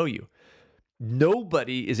need to know you.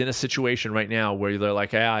 Nobody is in a situation right now where they're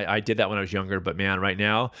like, hey, I did that when I was younger, but man, right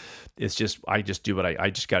now, it's just, I just do what I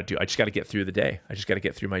just got to do. I just got to get through the day. I just got to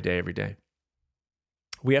get through my day every day.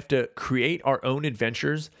 We have to create our own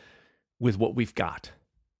adventures with what we've got.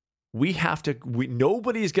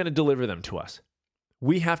 Nobody's going to deliver them to us.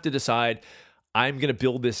 We have to decide, I'm going to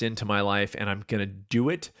build this into my life and I'm going to do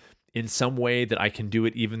it in some way that I can do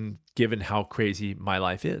it even given how crazy my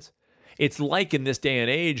life is. It's like in this day and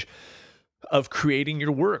age of creating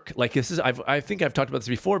your work. Like this is, I think I've talked about this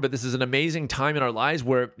before, but this is an amazing time in our lives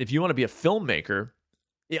where if you want to be a filmmaker,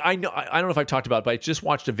 I don't know if I've talked about it, but I just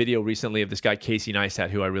watched a video recently of this guy, Casey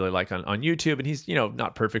Neistat, who I really like on YouTube. And he's,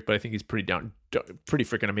 not perfect, but I think he's pretty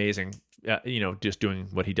freaking amazing, just doing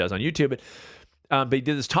what he does on YouTube. But he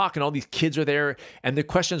did this talk and all these kids are there. And the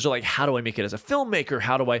questions are like, how do I make it as a filmmaker?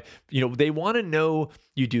 How do I, they want to know,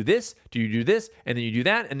 you do this, do you do this? And then you do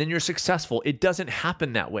that. And then you're successful. It doesn't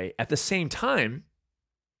happen that way. At the same time,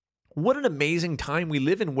 what an amazing time we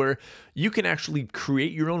live in where you can actually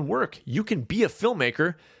create your own work. You can be a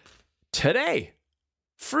filmmaker today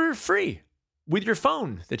for free with your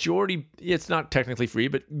phone that you already, it's not technically free,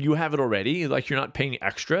 but you have it already. Like you're not paying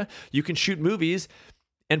extra. You can shoot movies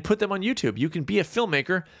and put them on YouTube. You can be a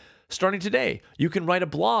filmmaker starting today. You can write a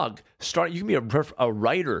blog. You can be a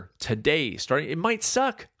writer today. It might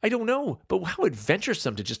suck. I don't know. But how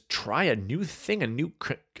adventuresome to just try a new thing, a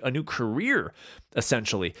new career,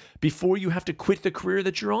 essentially, before you have to quit the career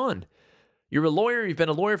that you're on. You're a lawyer. You've been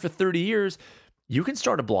a lawyer for 30 years. You can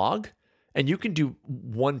start a blog and you can do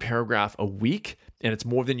 1 paragraph a week and it's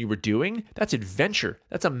more than you were doing, that's adventure.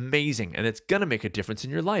 That's amazing. And it's going to make a difference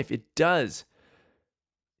in your life. It does.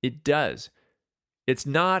 It does. It's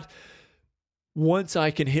not once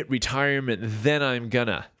I can hit retirement, then I'm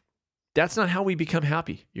gonna. That's not how we become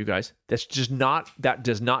happy, you guys. That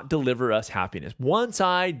does not deliver us happiness. Once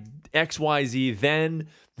I XYZ,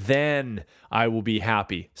 then I will be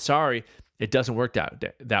happy. Sorry, it doesn't work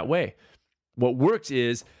that way. What works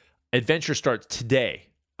is adventure starts today.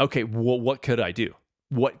 Okay, well, what could I do?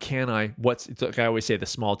 It's like I always say, the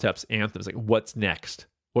small steps anthems, like what's next?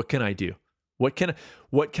 What can I do? What can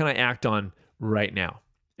I act on right now?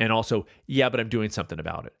 And also, but I'm doing something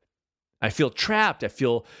about it. I feel trapped. I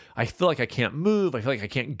feel like I can't move. I feel like I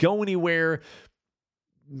can't go anywhere.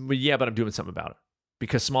 But I'm doing something about it.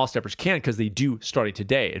 Because small steppers can, because they do starting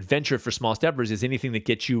today. Adventure for small steppers is anything that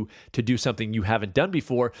gets you to do something you haven't done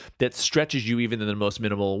before that stretches you even in the most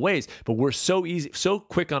minimal ways. But we're so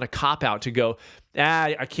quick on a cop-out to go,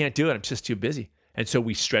 I can't do it. I'm just too busy. And so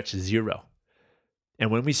we stretch 0. And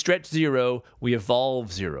when we stretch 0, we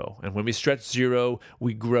evolve 0. And when we stretch 0,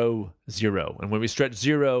 we grow 0. And when we stretch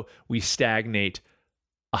 0, we stagnate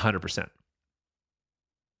 100%.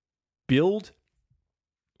 Build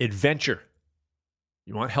adventure.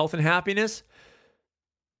 You want health and happiness?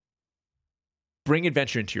 Bring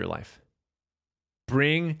adventure into your life.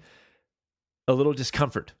 Bring a little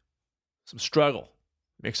discomfort, some struggle.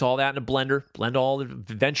 Mix all that in a blender. Blend all the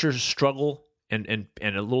adventure, struggle, and a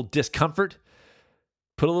little discomfort.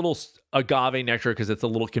 Put a little agave nectar because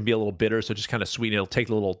can be a little bitter, so just kind of sweeten. It'll take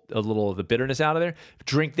a little of the bitterness out of there.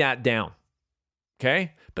 Drink that down.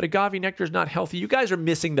 Okay? But agave nectar is not healthy. You guys are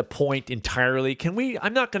missing the point entirely.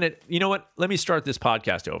 I'm not going to, you know what? Let me start this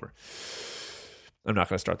podcast over. I'm not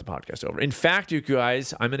going to start the podcast over. In fact, you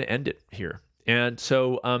guys, I'm going to end it here. And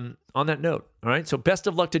so on that note, all right, so best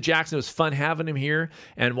of luck to Jackson. It was fun having him here.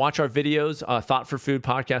 And watch our videos, Thought for Food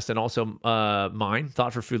podcast, and also mine,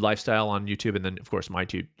 Thought for Food Lifestyle on YouTube, and then, of course, my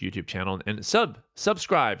YouTube channel. And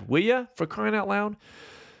subscribe, will you, for crying out loud?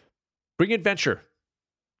 Bring adventure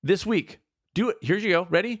this week. Do it. Here you go.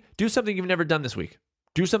 Ready? Do something you've never done this week.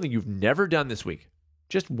 Do something you've never done this week.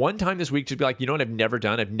 Just one time this week, just be like, you know what I've never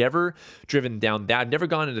done? I've never driven down that. I've never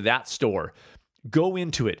gone into that store. Go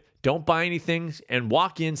into it. Don't buy anything and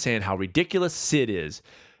walk in saying how ridiculous Sid is.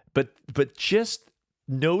 But just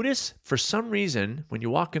notice for some reason when you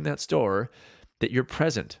walk in that store that you're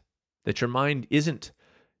present, that your mind isn't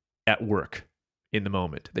at work in the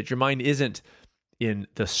moment, that your mind isn't in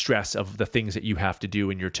the stress of the things that you have to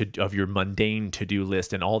do in your mundane to-do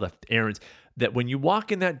list and all the errands, that when you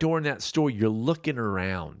walk in that door in that store, you're looking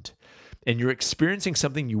around and you're experiencing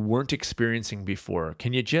something you weren't experiencing before.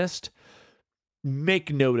 Can you just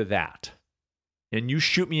make note of that? And you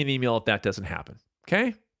shoot me an email if that doesn't happen.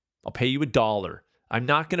 Okay? I'll pay you $1. I'm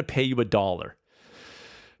not going to pay you $1.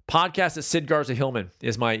 Podcast at Sid Garza Hillman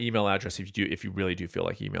is my email address if you really do feel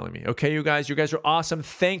like emailing me. Okay, you guys are awesome.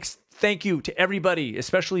 Thank you to everybody,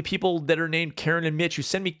 especially people that are named Karen and Mitch who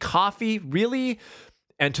send me coffee. Really?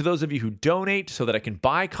 And to those of you who donate so that I can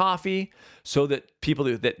buy coffee, so that people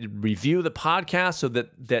that review the podcast, so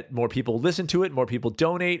that more people listen to it, more people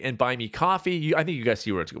donate and buy me coffee. I think you guys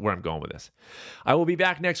see where I'm going with this. I will be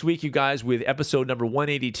back next week, you guys, with episode number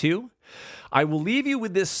 182. I will leave you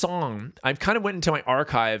with this song. I've kind of went into my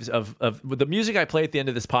archives of the music I play at the end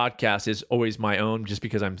of this podcast is always my own, just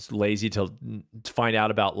because I'm lazy to find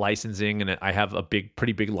out about licensing, and I have a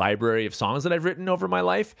pretty big library of songs that I've written over my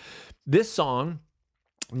life. This song,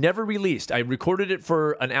 never released. I recorded it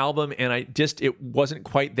for an album and it wasn't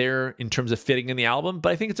quite there in terms of fitting in the album,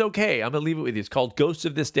 but I think it's okay. I'm going to leave it with you. It's called Ghosts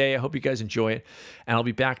of This Day. I hope you guys enjoy it. And I'll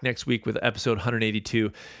be back next week with episode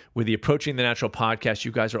 182 with the Approaching the Natural podcast.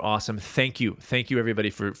 You guys are awesome. Thank you. Thank you, everybody,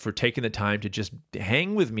 for taking the time to just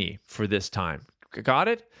hang with me for this time. Got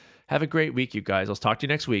it? Have a great week, you guys. I'll talk to you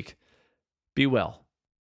next week. Be well.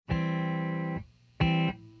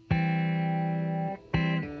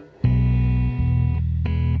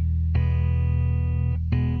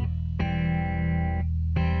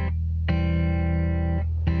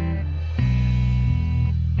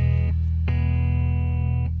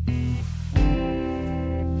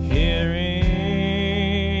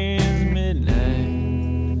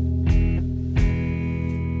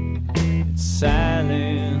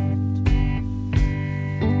 Silent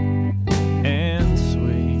and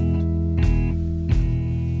sweet,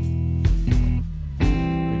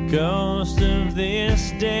 the ghost of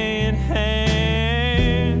this day at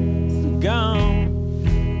hand gone,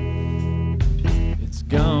 it's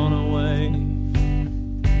gone away,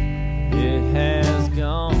 it has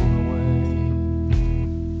gone away.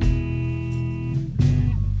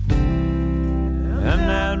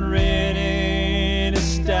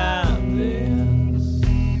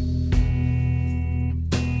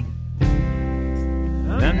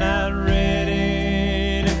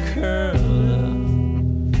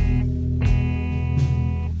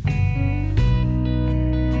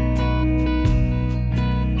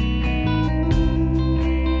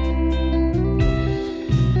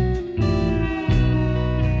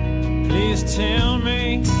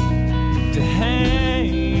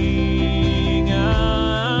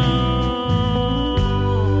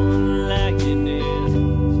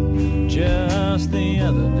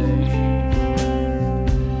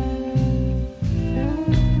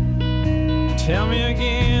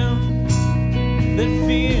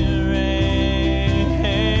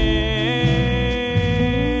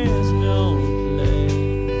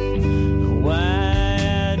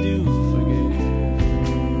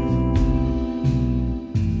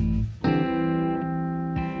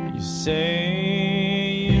 You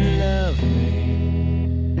say you love me,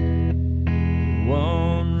 you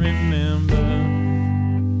won't remember,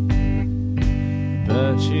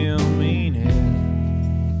 but you'll mean it.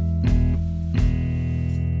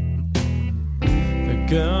 The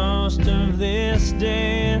ghost of this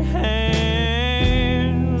day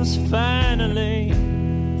has finally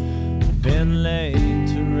been laid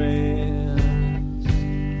to rest.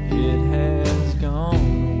 It has gone away.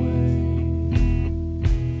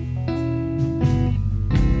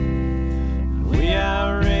 We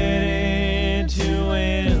are ready to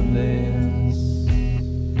end this,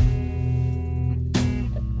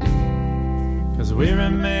 'cause we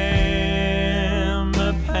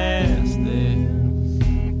remember past this.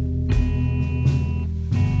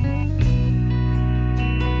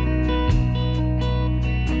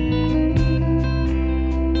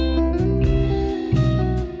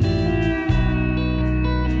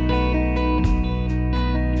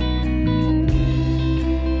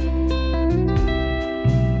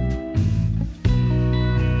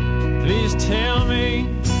 Please tell me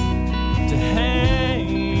to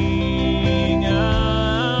hang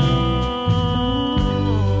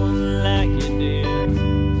on like you did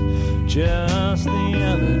just the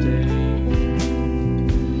other day.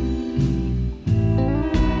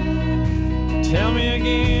 Tell me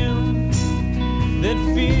again that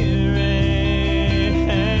fear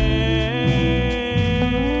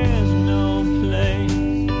has no place.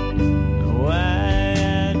 Why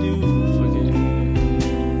I do forget.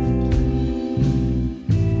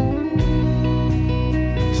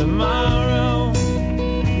 Tomorrow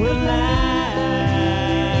will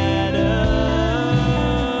light up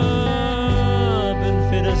and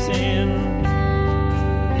fit us in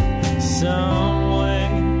some way.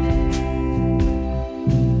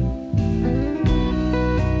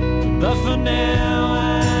 But for now I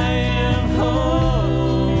am holding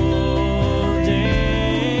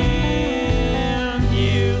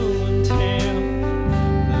you until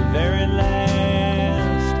the very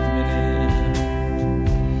last minute.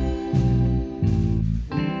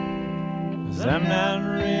 'Cause I'm not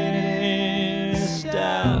ready to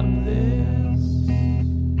stop this.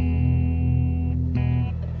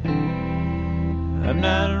 I'm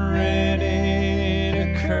not ready to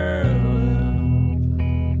curl up.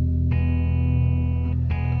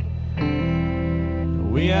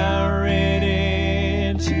 We are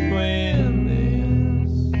ready to end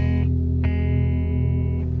this,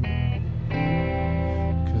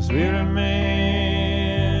 'cause we remain